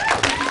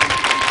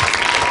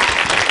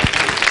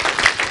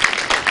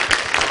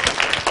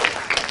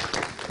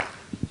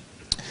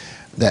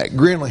 That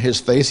grin on his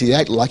face, he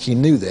acted like he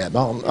knew that. I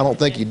don't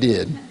think he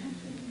did.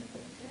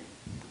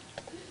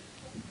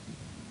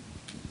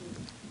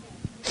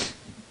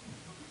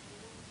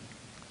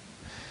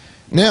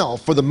 Now,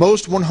 for the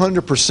most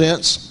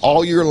 100%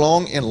 all year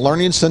long in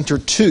Learning Center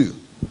 2,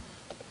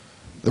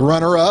 the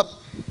runner-up,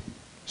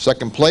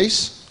 second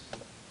place,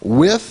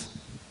 with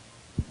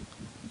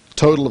a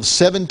total of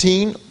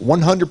 17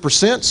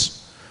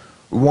 100%.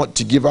 We want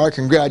to give our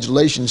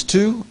congratulations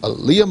to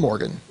Aaliyah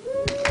Morgan.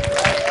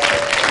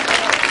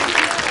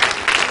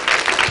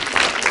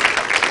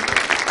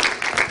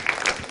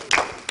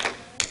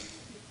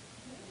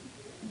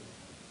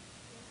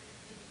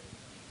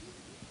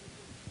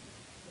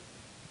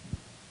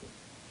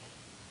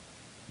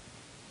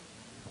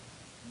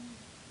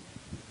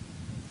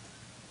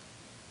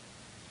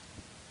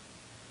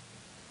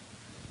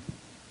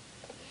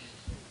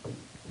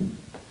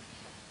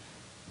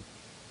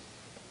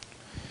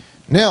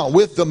 Now,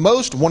 with the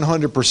most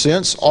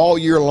 100% all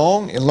year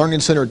long in Learning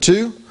Center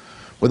 2,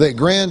 with a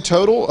grand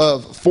total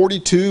of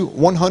 42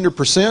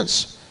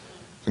 100%,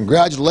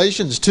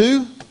 congratulations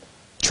to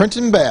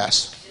Trenton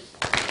Bass.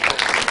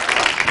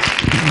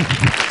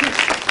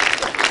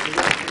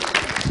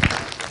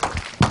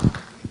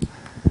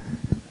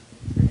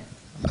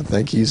 I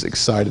think he's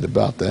excited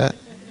about that.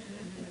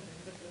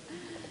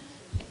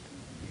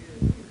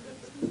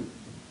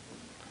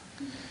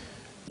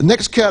 The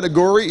next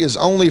category is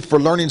only for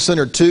Learning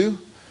Center 2.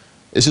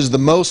 This is the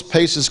most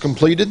PACES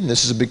completed.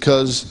 This is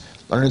because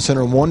Learning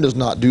Center 1 does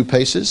not do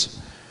PACES.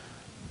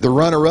 The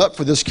runner-up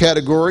for this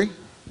category,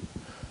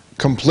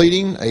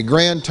 completing a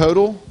grand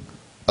total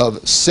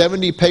of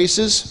 70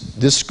 PACES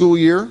this school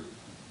year.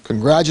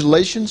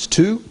 Congratulations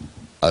to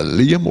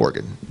Aaliyah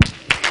Morgan.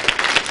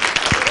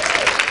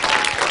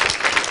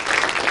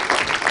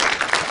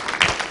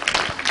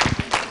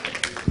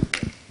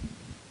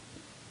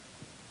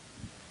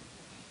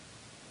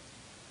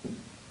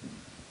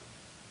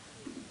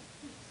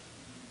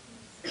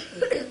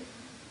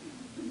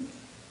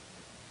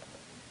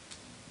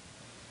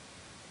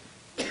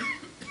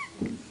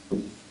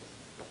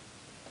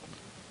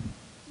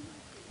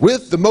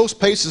 With the most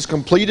paces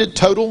completed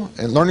total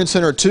in Learning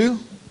Center 2,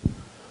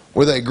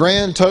 with a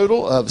grand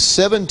total of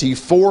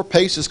 74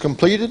 paces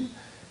completed,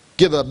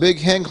 give a big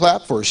hand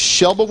clap for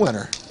Shelba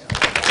Winter.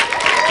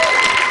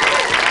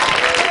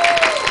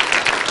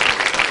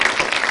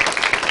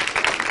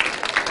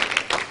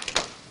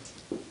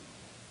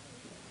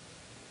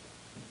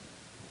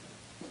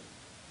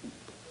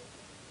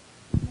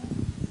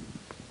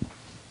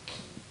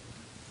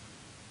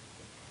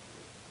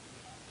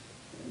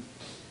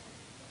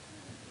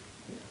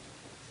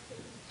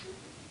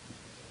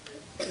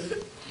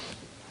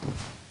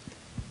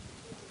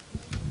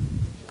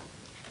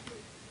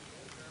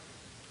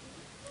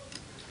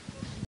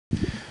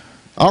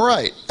 All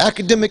right,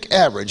 academic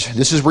average.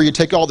 This is where you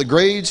take all the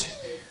grades,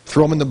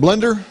 throw them in the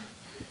blender,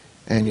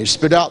 and you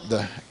spit out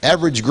the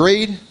average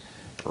grade.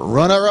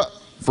 Runner-up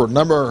for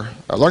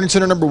Learning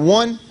Center number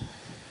 1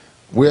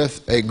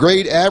 with a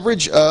grade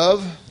average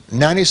of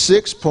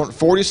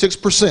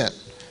 96.46%.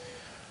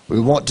 We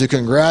want to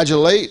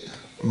congratulate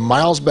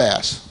Miles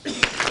Bass.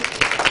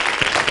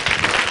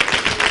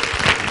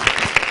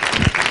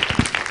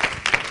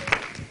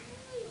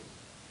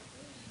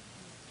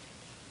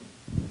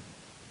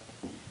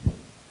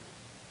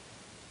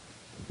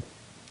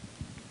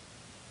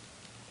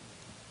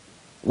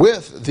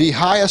 With the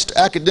highest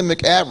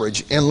academic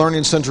average in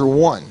Learning Center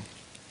 1.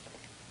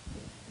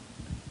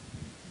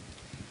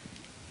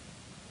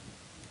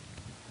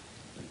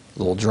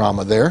 Little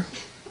drama there.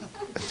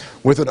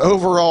 With an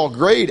overall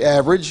grade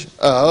average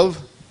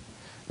of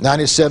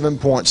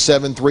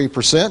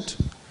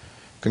 97.73%.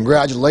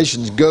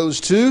 Congratulations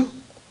goes to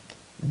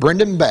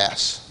Brendan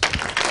Bass.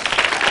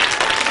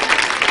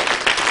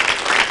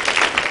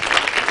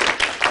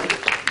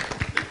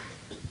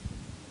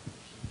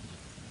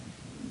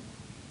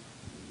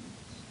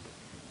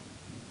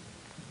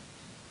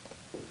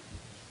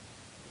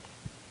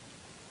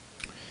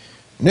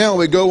 Now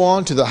we go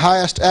on to the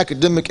highest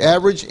academic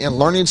average in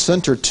Learning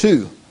Center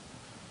 2.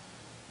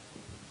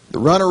 The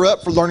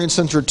runner-up for Learning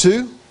Center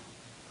 2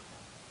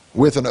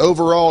 with an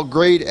overall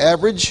grade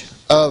average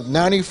of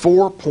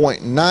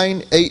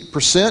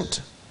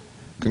 94.98%.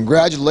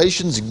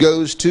 Congratulations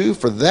goes to,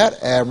 for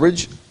that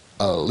average,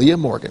 Aaliyah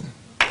Morgan.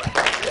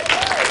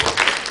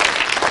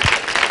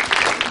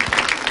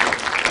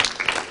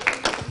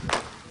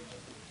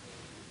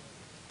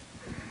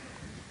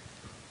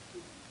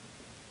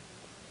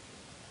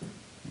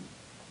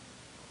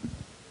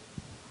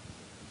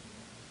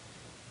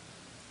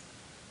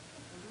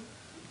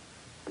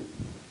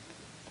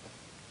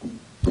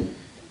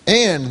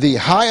 And the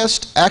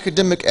highest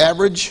academic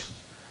average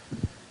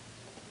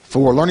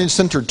for Learning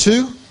Center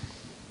 2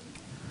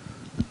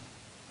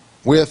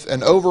 with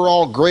an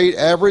overall grade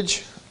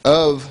average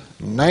of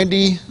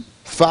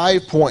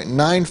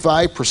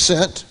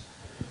 95.95%.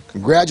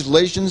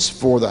 Congratulations,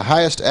 for the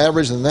highest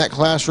average in that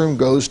classroom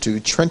goes to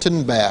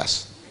Trenton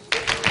Bass.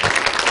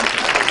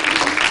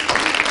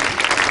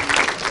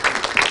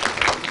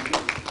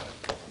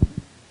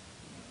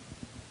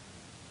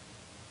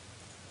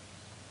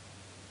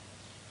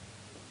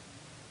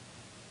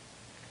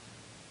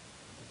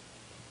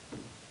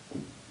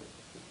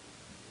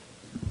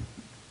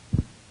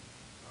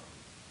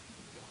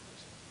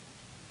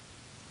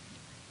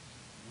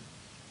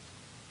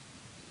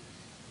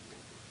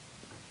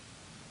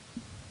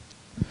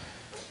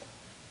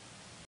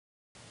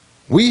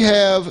 We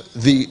have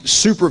the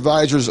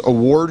Supervisor's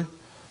Award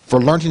for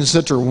Learning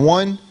Center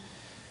 1.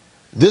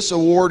 This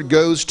award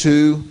goes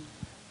to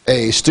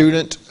a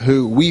student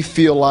who we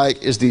feel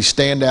like is the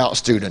standout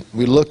student.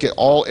 We look at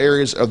all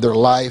areas of their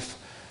life,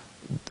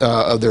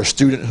 of their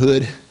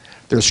studenthood,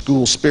 their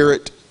school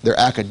spirit, their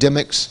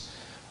academics,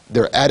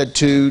 their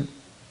attitude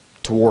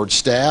towards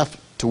staff,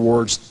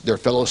 towards their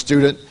fellow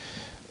student,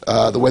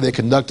 the way they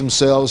conduct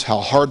themselves,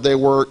 how hard they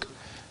work.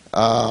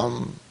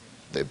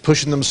 They're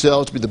pushing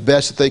themselves to be the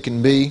best that they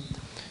can be.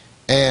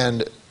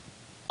 And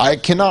I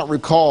cannot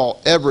recall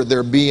ever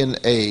there being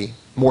a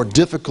more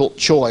difficult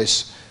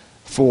choice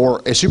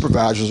for a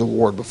Supervisor's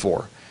Award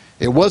before.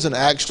 It wasn't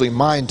actually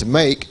mine to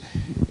make.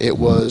 It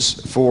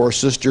was for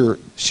Sister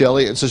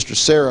Shelley and Sister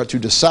Sarah to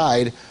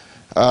decide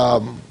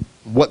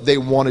what they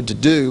wanted to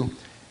do.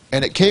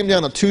 And it came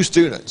down to 2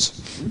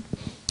 students.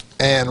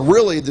 And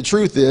really, the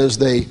truth is,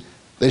 they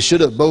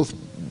should have both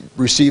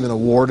received an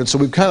award. And so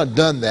we've kind of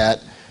done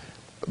that.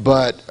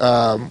 But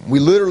we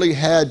literally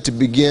had to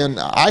begin.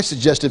 I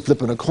suggested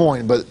flipping a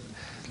coin, but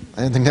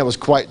I didn't think that was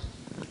quite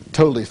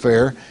totally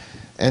fair.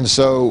 And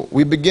so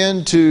we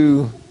began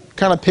to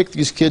kind of pick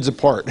these kids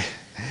apart.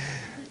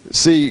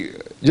 See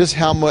just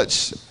how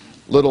much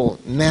little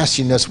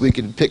nastiness we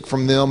could pick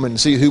from them and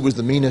see who was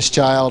the meanest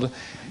child.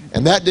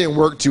 And that didn't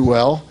work too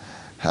well.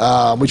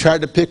 We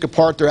tried to pick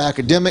apart their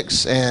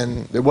academics,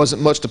 and there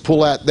wasn't much to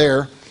pull at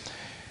there.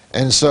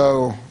 And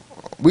so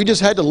we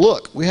just had to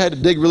look. We had to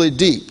dig really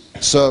deep.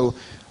 So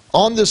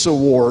on this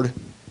award,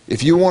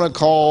 if you want to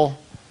call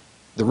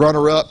the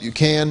runner-up, you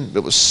can.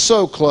 It was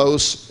so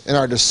close in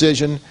our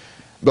decision,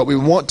 but we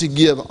want to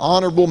give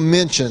honorable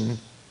mention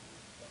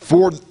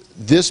for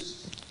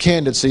this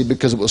candidacy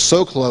because it was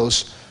so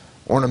close.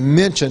 I want to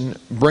mention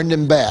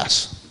Brendan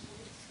Bass.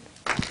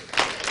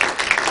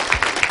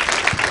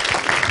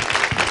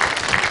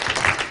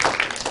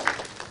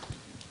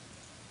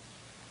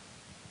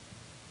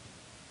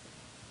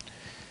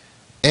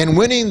 And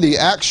winning the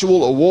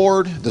actual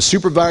award, the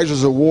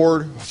Supervisor's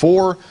Award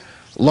for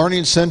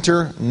Learning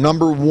Center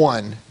number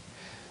 1,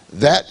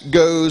 that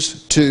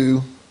goes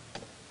to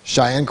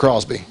Cheyenne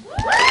Crosby.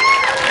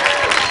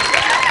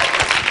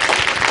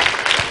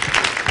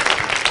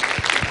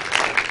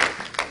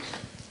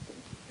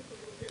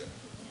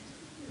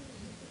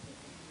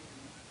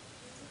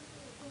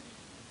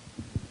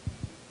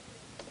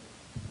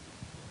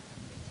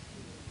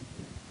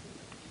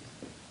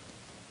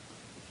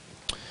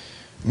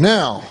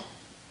 Now,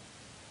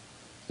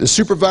 the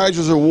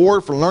Supervisor's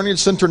Award for Learning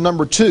Center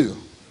number 2.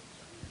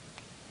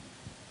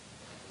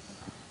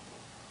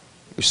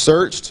 We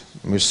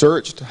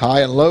searched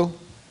high and low,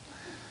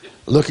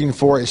 looking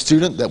for a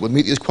student that would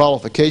meet these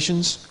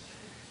qualifications.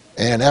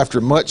 And after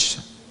much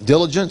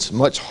diligence,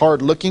 much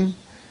hard looking,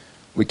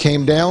 we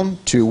came down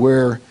to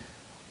where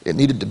it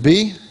needed to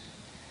be,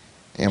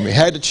 and we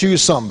had to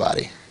choose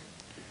somebody.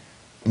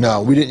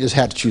 No, we didn't just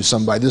have to choose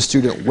somebody. This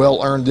student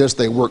well earned this.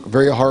 They worked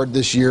very hard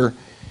this year,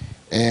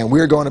 and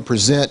we're going to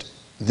present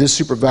this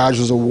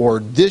Supervisor's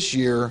Award this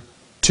year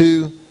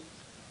to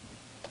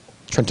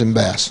Trenton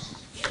Bass.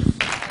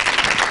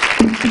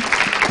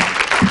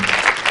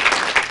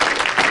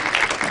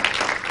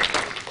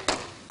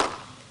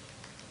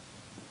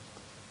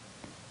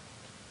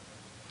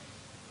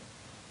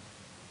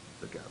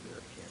 Look out there,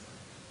 camera.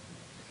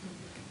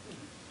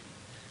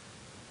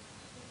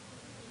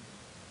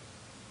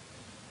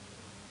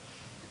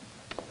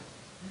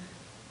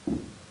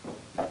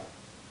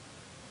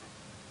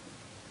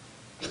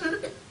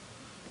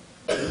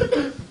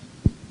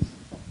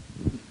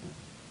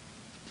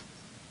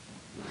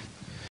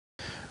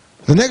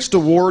 The next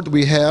award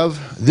we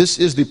have, this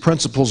is the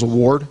Principal's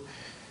Award,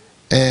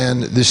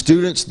 and the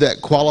students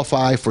that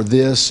qualify for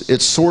this,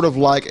 it's sort of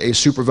like a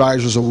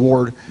Supervisor's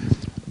Award,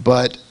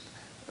 but,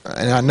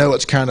 and I know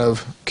it's kind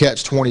of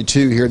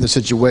catch-22 here in this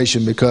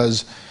situation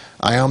because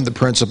I am the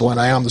principal and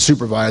I am the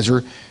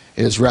supervisor.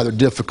 It is rather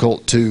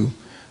difficult to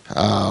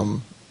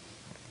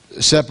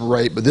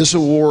separate, but this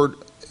award,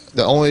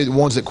 the only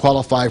ones that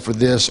qualify for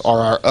this are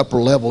our upper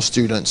level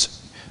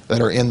students that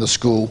are in the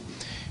school,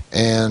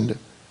 and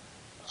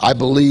I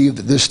believe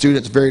that this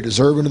student's very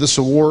deserving of this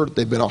award.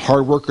 They've been a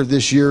hard worker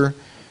this year.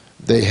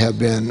 They have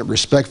been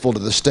respectful to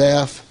the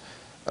staff.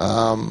 If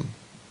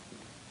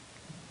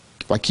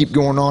I keep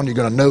going on, you're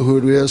going to know who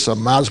it is, so I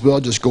might as well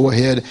just go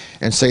ahead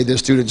and say this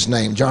student's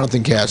name,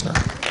 Jonathan Kasner.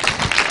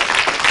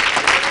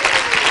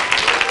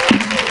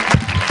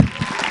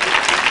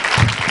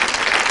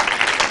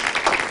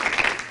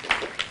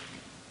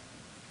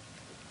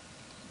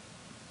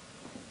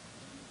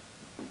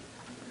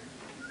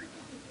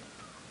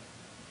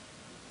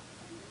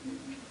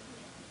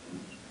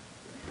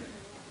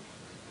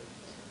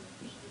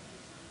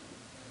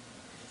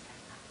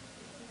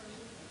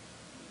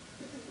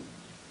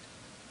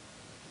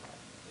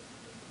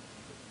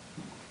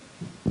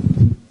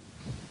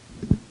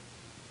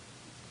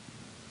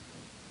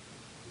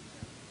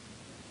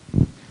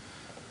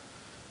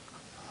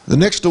 The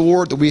next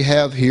award that we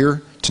have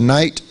here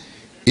tonight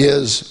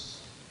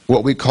is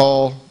what we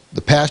call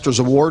the Pastor's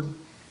Award.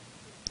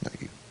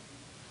 I'm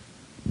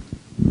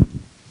going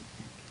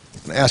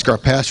to ask our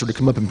pastor to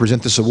come up and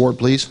present this award,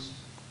 please.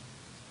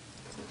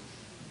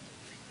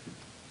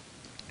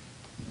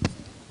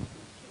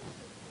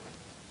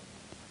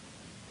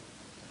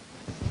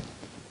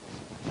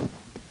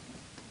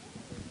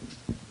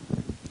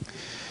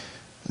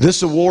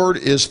 This award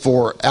is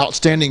for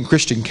outstanding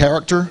Christian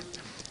character,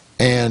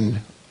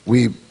 and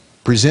we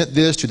present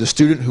this to the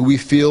student who we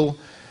feel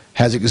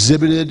has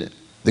exhibited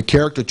the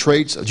character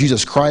traits of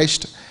Jesus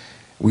Christ.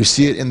 We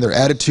see it in their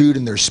attitude,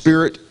 in their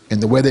spirit, in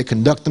the way they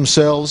conduct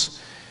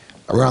themselves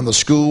around the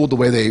school, the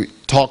way they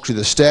talk to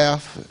the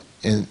staff,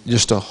 and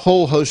just a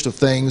whole host of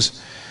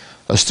things.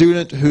 A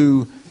student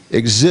who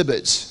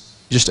exhibits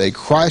just a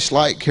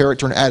Christ-like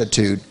character and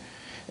attitude.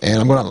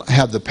 And I'm going to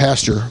have the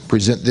pastor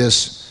present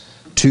this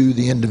to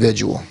the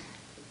individual.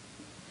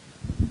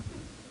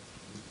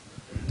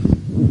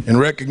 In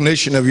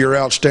recognition of your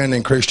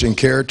outstanding Christian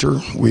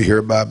character, we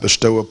hereby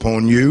bestow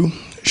upon you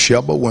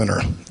Shelba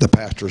Winter, the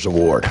Pastor's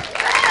Award.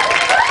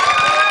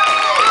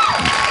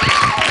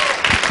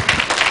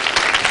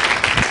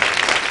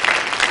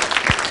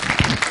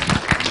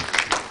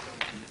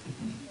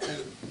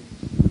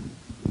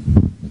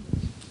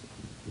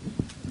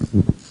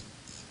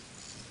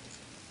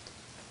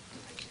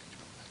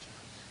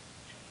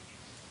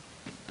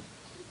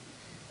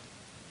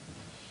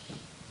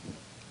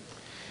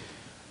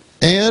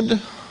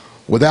 And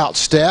without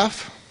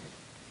staff,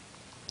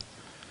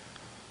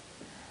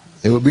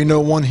 there would be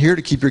no one here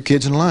to keep your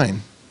kids in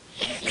line.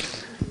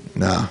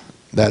 No,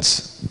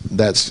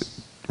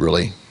 that's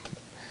really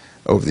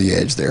over the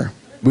edge there.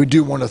 We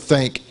do want to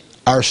thank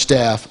our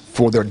staff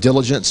for their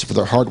diligence, for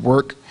their hard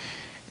work.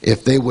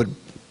 If they would,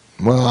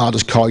 well, I'll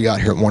just call you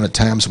out here at one at a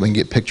time so we can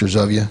get pictures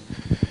of you.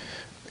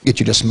 get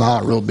you to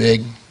smile real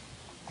big.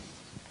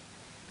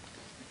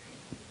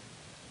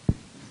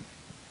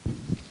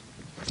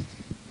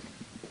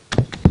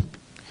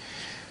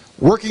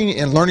 Working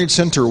in Learning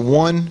Center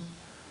 1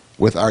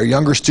 with our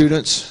younger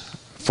students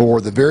for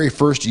the very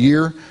first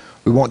year,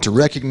 we want to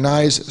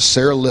recognize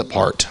Sarah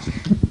Liphart.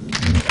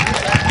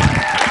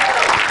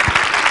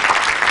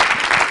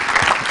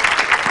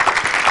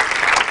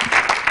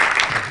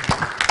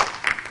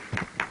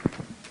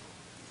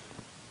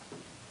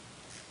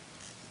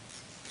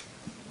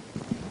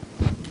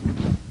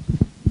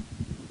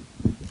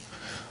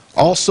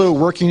 Also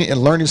working in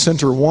Learning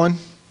Center 1,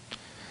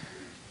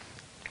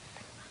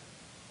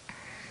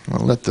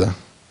 I'll let the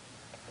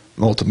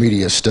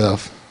multimedia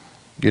stuff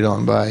get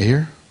on by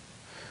here.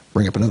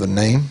 Bring up another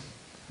name.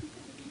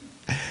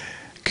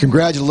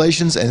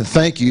 Congratulations and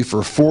thank you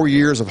for 4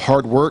 years of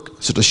hard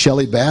work, Sister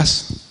Shelley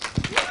Bass.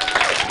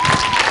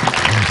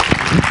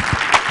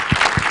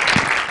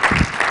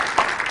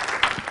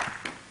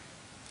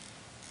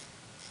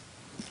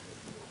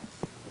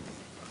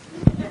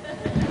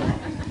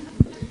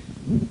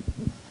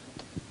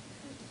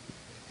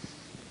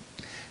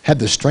 Had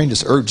the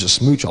strangest urge to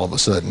smooch all of a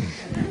sudden.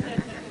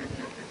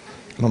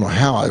 I don't know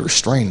how I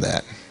restrained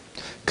that.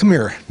 Come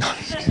here.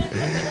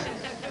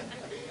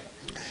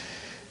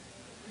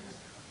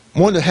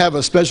 Wanted to have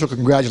a special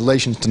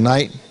congratulations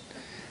tonight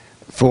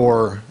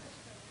for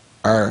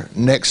our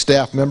next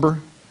staff member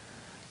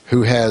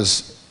who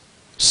has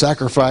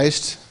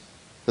sacrificed, is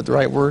that the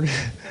right word?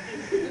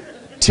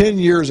 10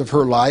 years of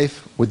her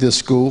life with this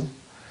school,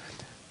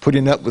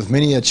 putting up with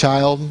many a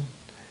child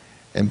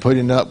and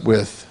putting up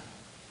with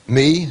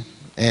me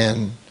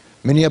and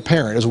many a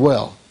parent as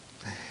well.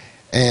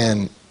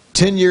 And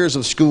 10 years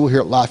of school here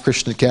at Life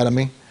Christian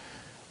Academy.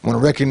 I want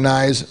to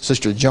recognize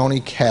Sister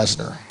Joni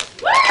Kasner.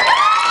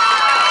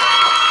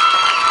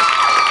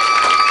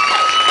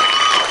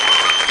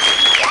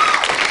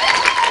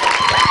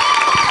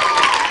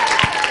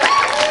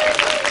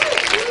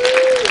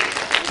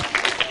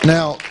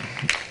 Now,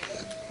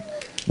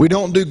 we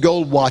don't do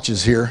gold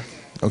watches here,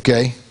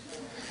 okay?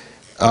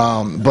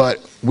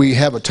 But we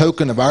have a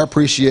token of our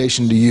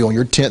appreciation to you on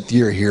your 10th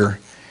year here,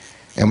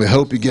 and we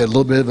hope you get a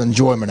little bit of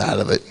enjoyment out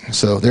of it.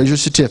 So there's your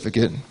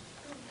certificate.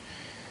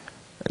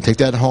 Take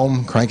that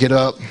home, crank it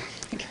up,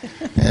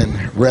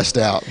 and rest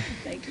out.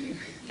 Thank you.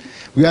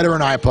 We got her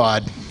an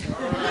iPod.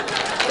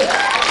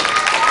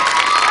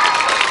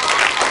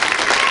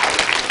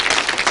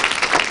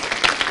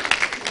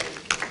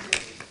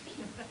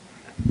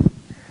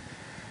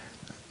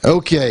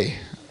 Okay.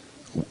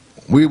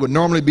 We would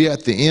normally be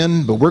at the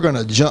end, but we're going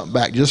to jump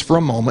back just for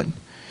a moment,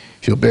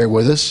 if you'll bear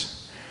with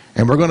us.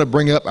 And we're going to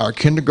bring up our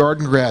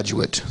kindergarten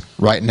graduate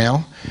right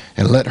now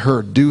and let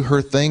her do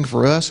her thing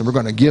for us, and we're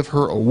going to give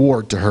her an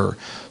award to her.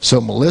 So,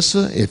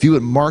 Melissa, if you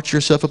would march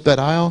yourself up that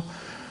aisle,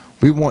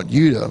 we want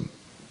you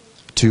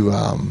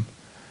to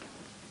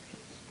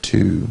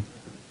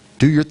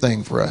do your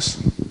thing for us.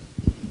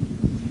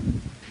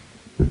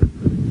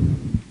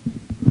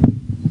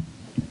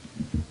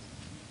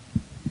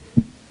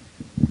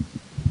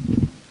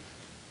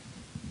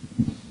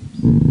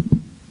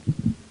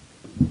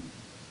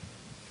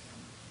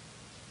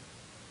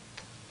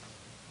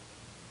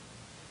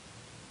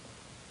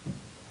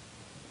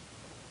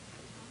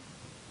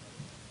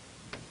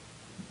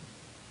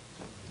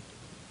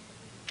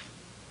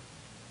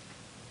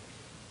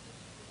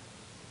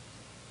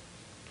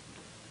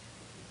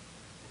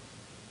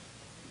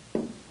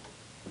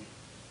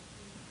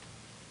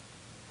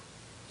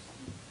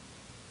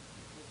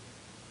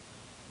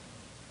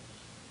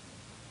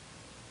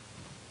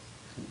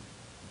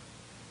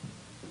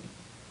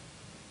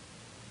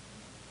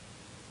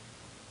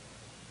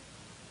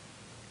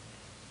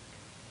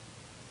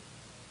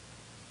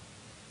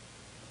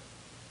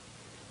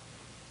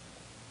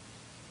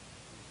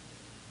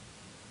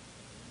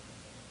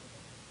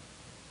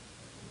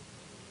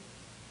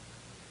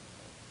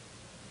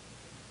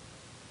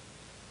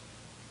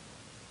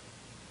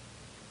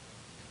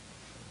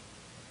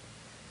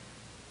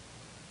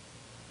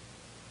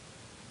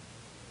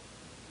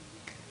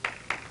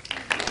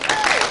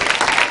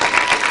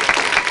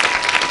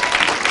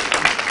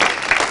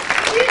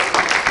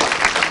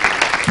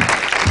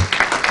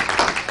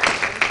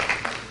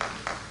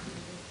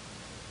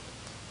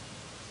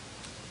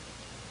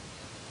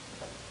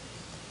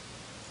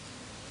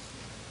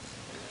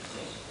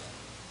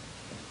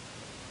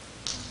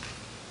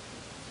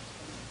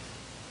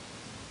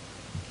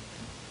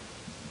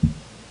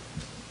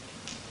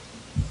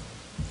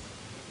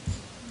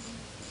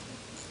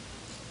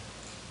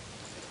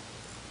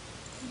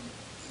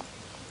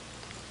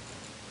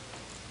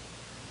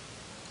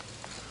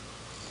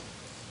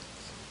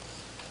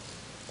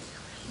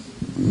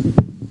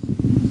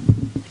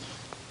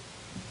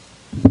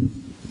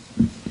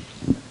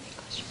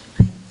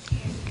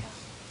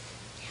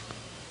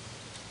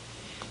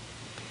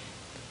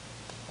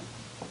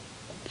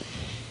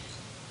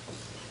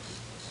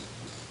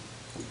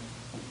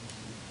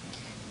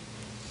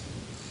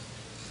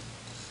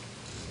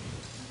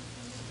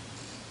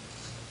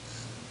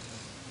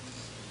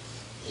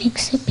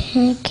 Mix a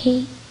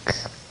pancake.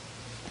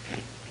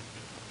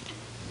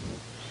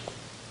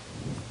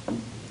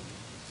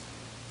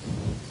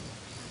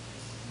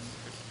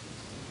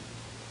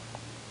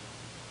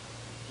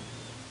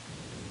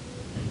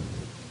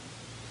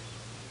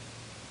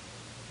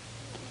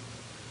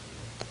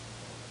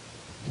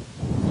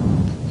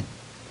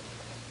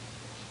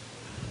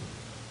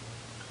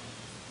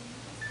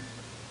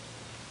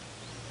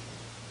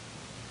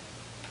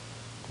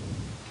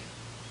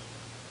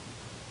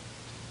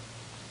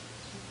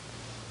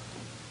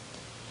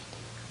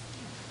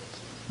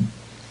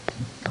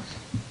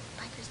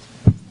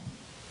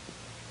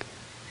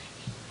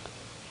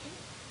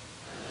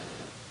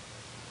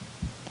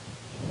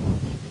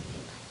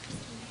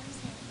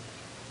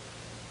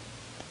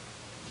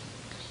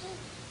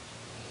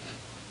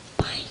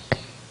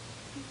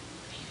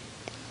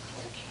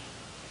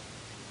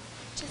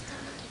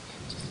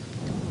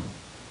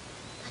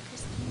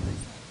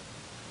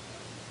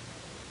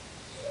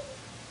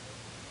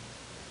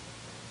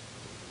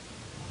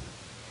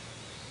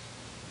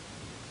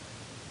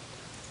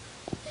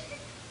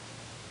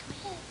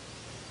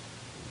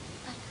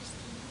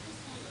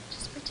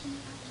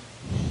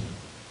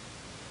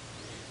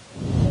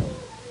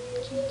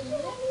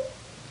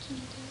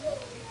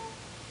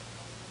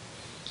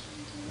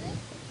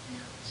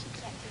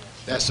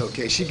 That's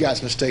okay. She got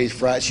some stage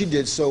fright. She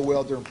did so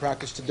well during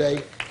practice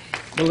today.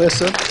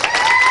 Melissa,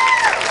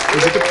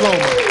 here's your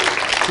diploma.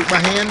 Take my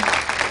hand.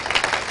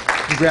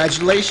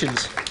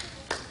 Congratulations.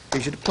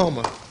 Here's your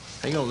diploma.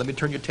 Hang on, let me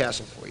turn your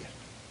tassel for you.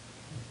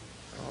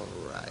 All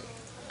right.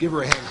 Give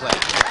her a hand clap.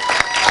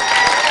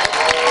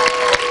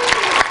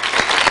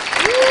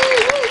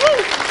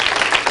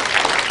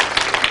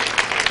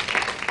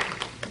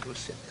 Go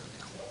sit down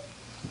now.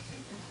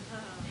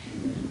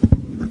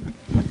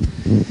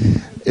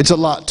 It's a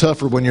lot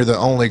tougher when you're the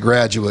only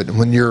graduate.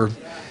 When you're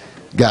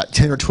got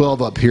 10 or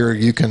 12 up here,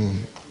 you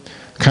can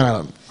kind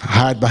of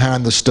hide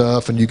behind the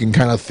stuff and you can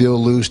kind of feel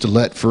loose to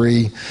let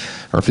free,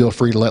 or feel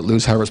free to let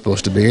loose, however it's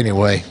supposed to be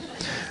anyway.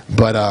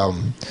 But a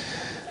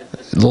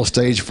little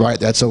stage fright,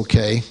 that's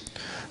okay.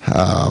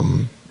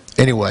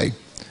 Anyway,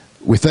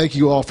 we thank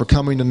you all for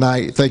coming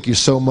tonight. Thank you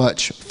so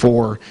much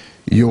for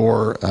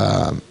your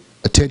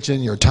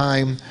attention, your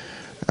time.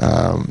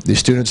 The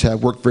students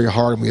have worked very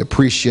hard, and we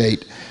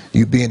appreciate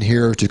you being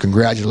here to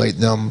congratulate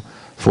them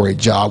for a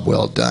job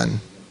well done.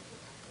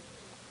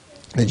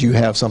 Did you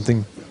have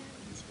something?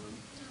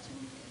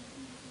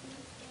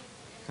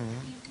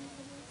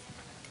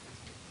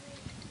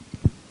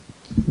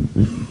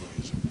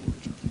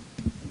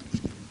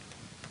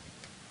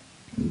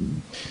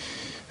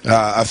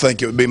 I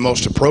think it would be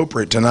most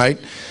appropriate tonight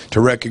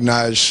to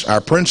recognize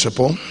our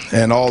principal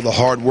and all the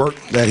hard work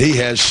that he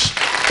has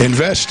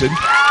invested.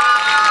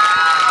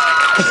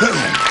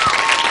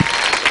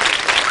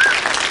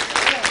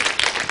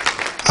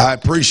 I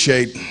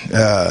appreciate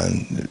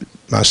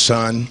my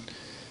son,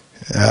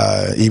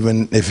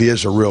 even if he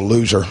is a real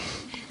loser.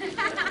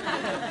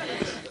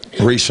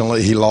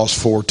 Recently, he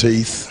lost 4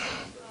 teeth.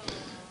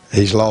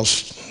 He's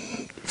lost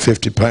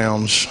 50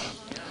 pounds.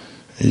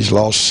 He's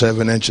lost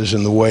 7 inches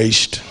in the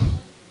waist.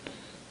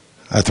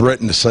 I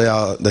threatened to say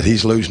that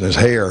he's losing his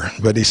hair,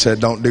 but he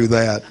said, don't do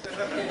that.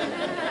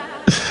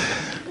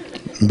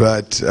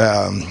 But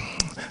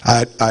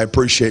I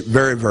appreciate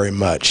very, very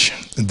much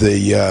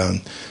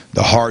the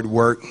hard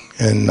work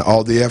and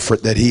all the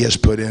effort that he has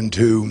put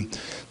into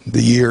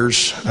the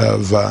years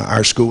of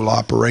our school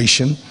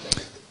operation.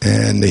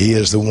 And he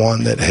is the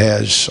one that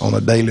has, on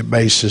a daily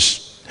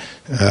basis,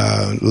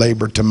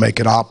 labored to make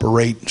it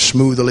operate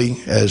smoothly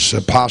as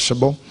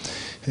possible.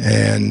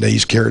 And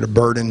he's carried a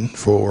burden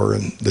for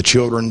the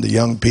children, the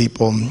young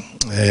people,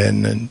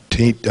 and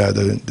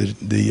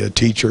the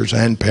teachers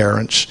and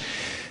parents.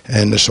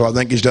 And so I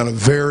think he's done a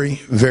very,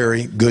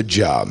 very good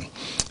job.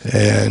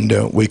 And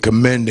we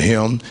commend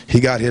him. He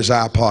got his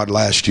iPod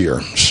last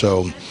year.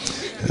 So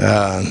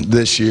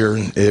this year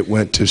it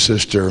went to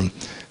Sister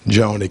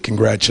Joni.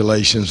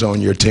 Congratulations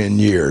on your 10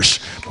 years.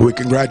 We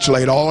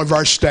congratulate all of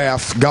our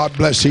staff. God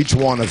bless each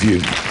one of you.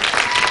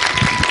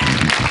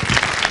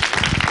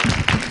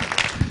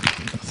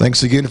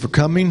 Thanks again for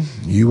coming.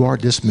 You are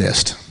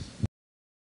dismissed.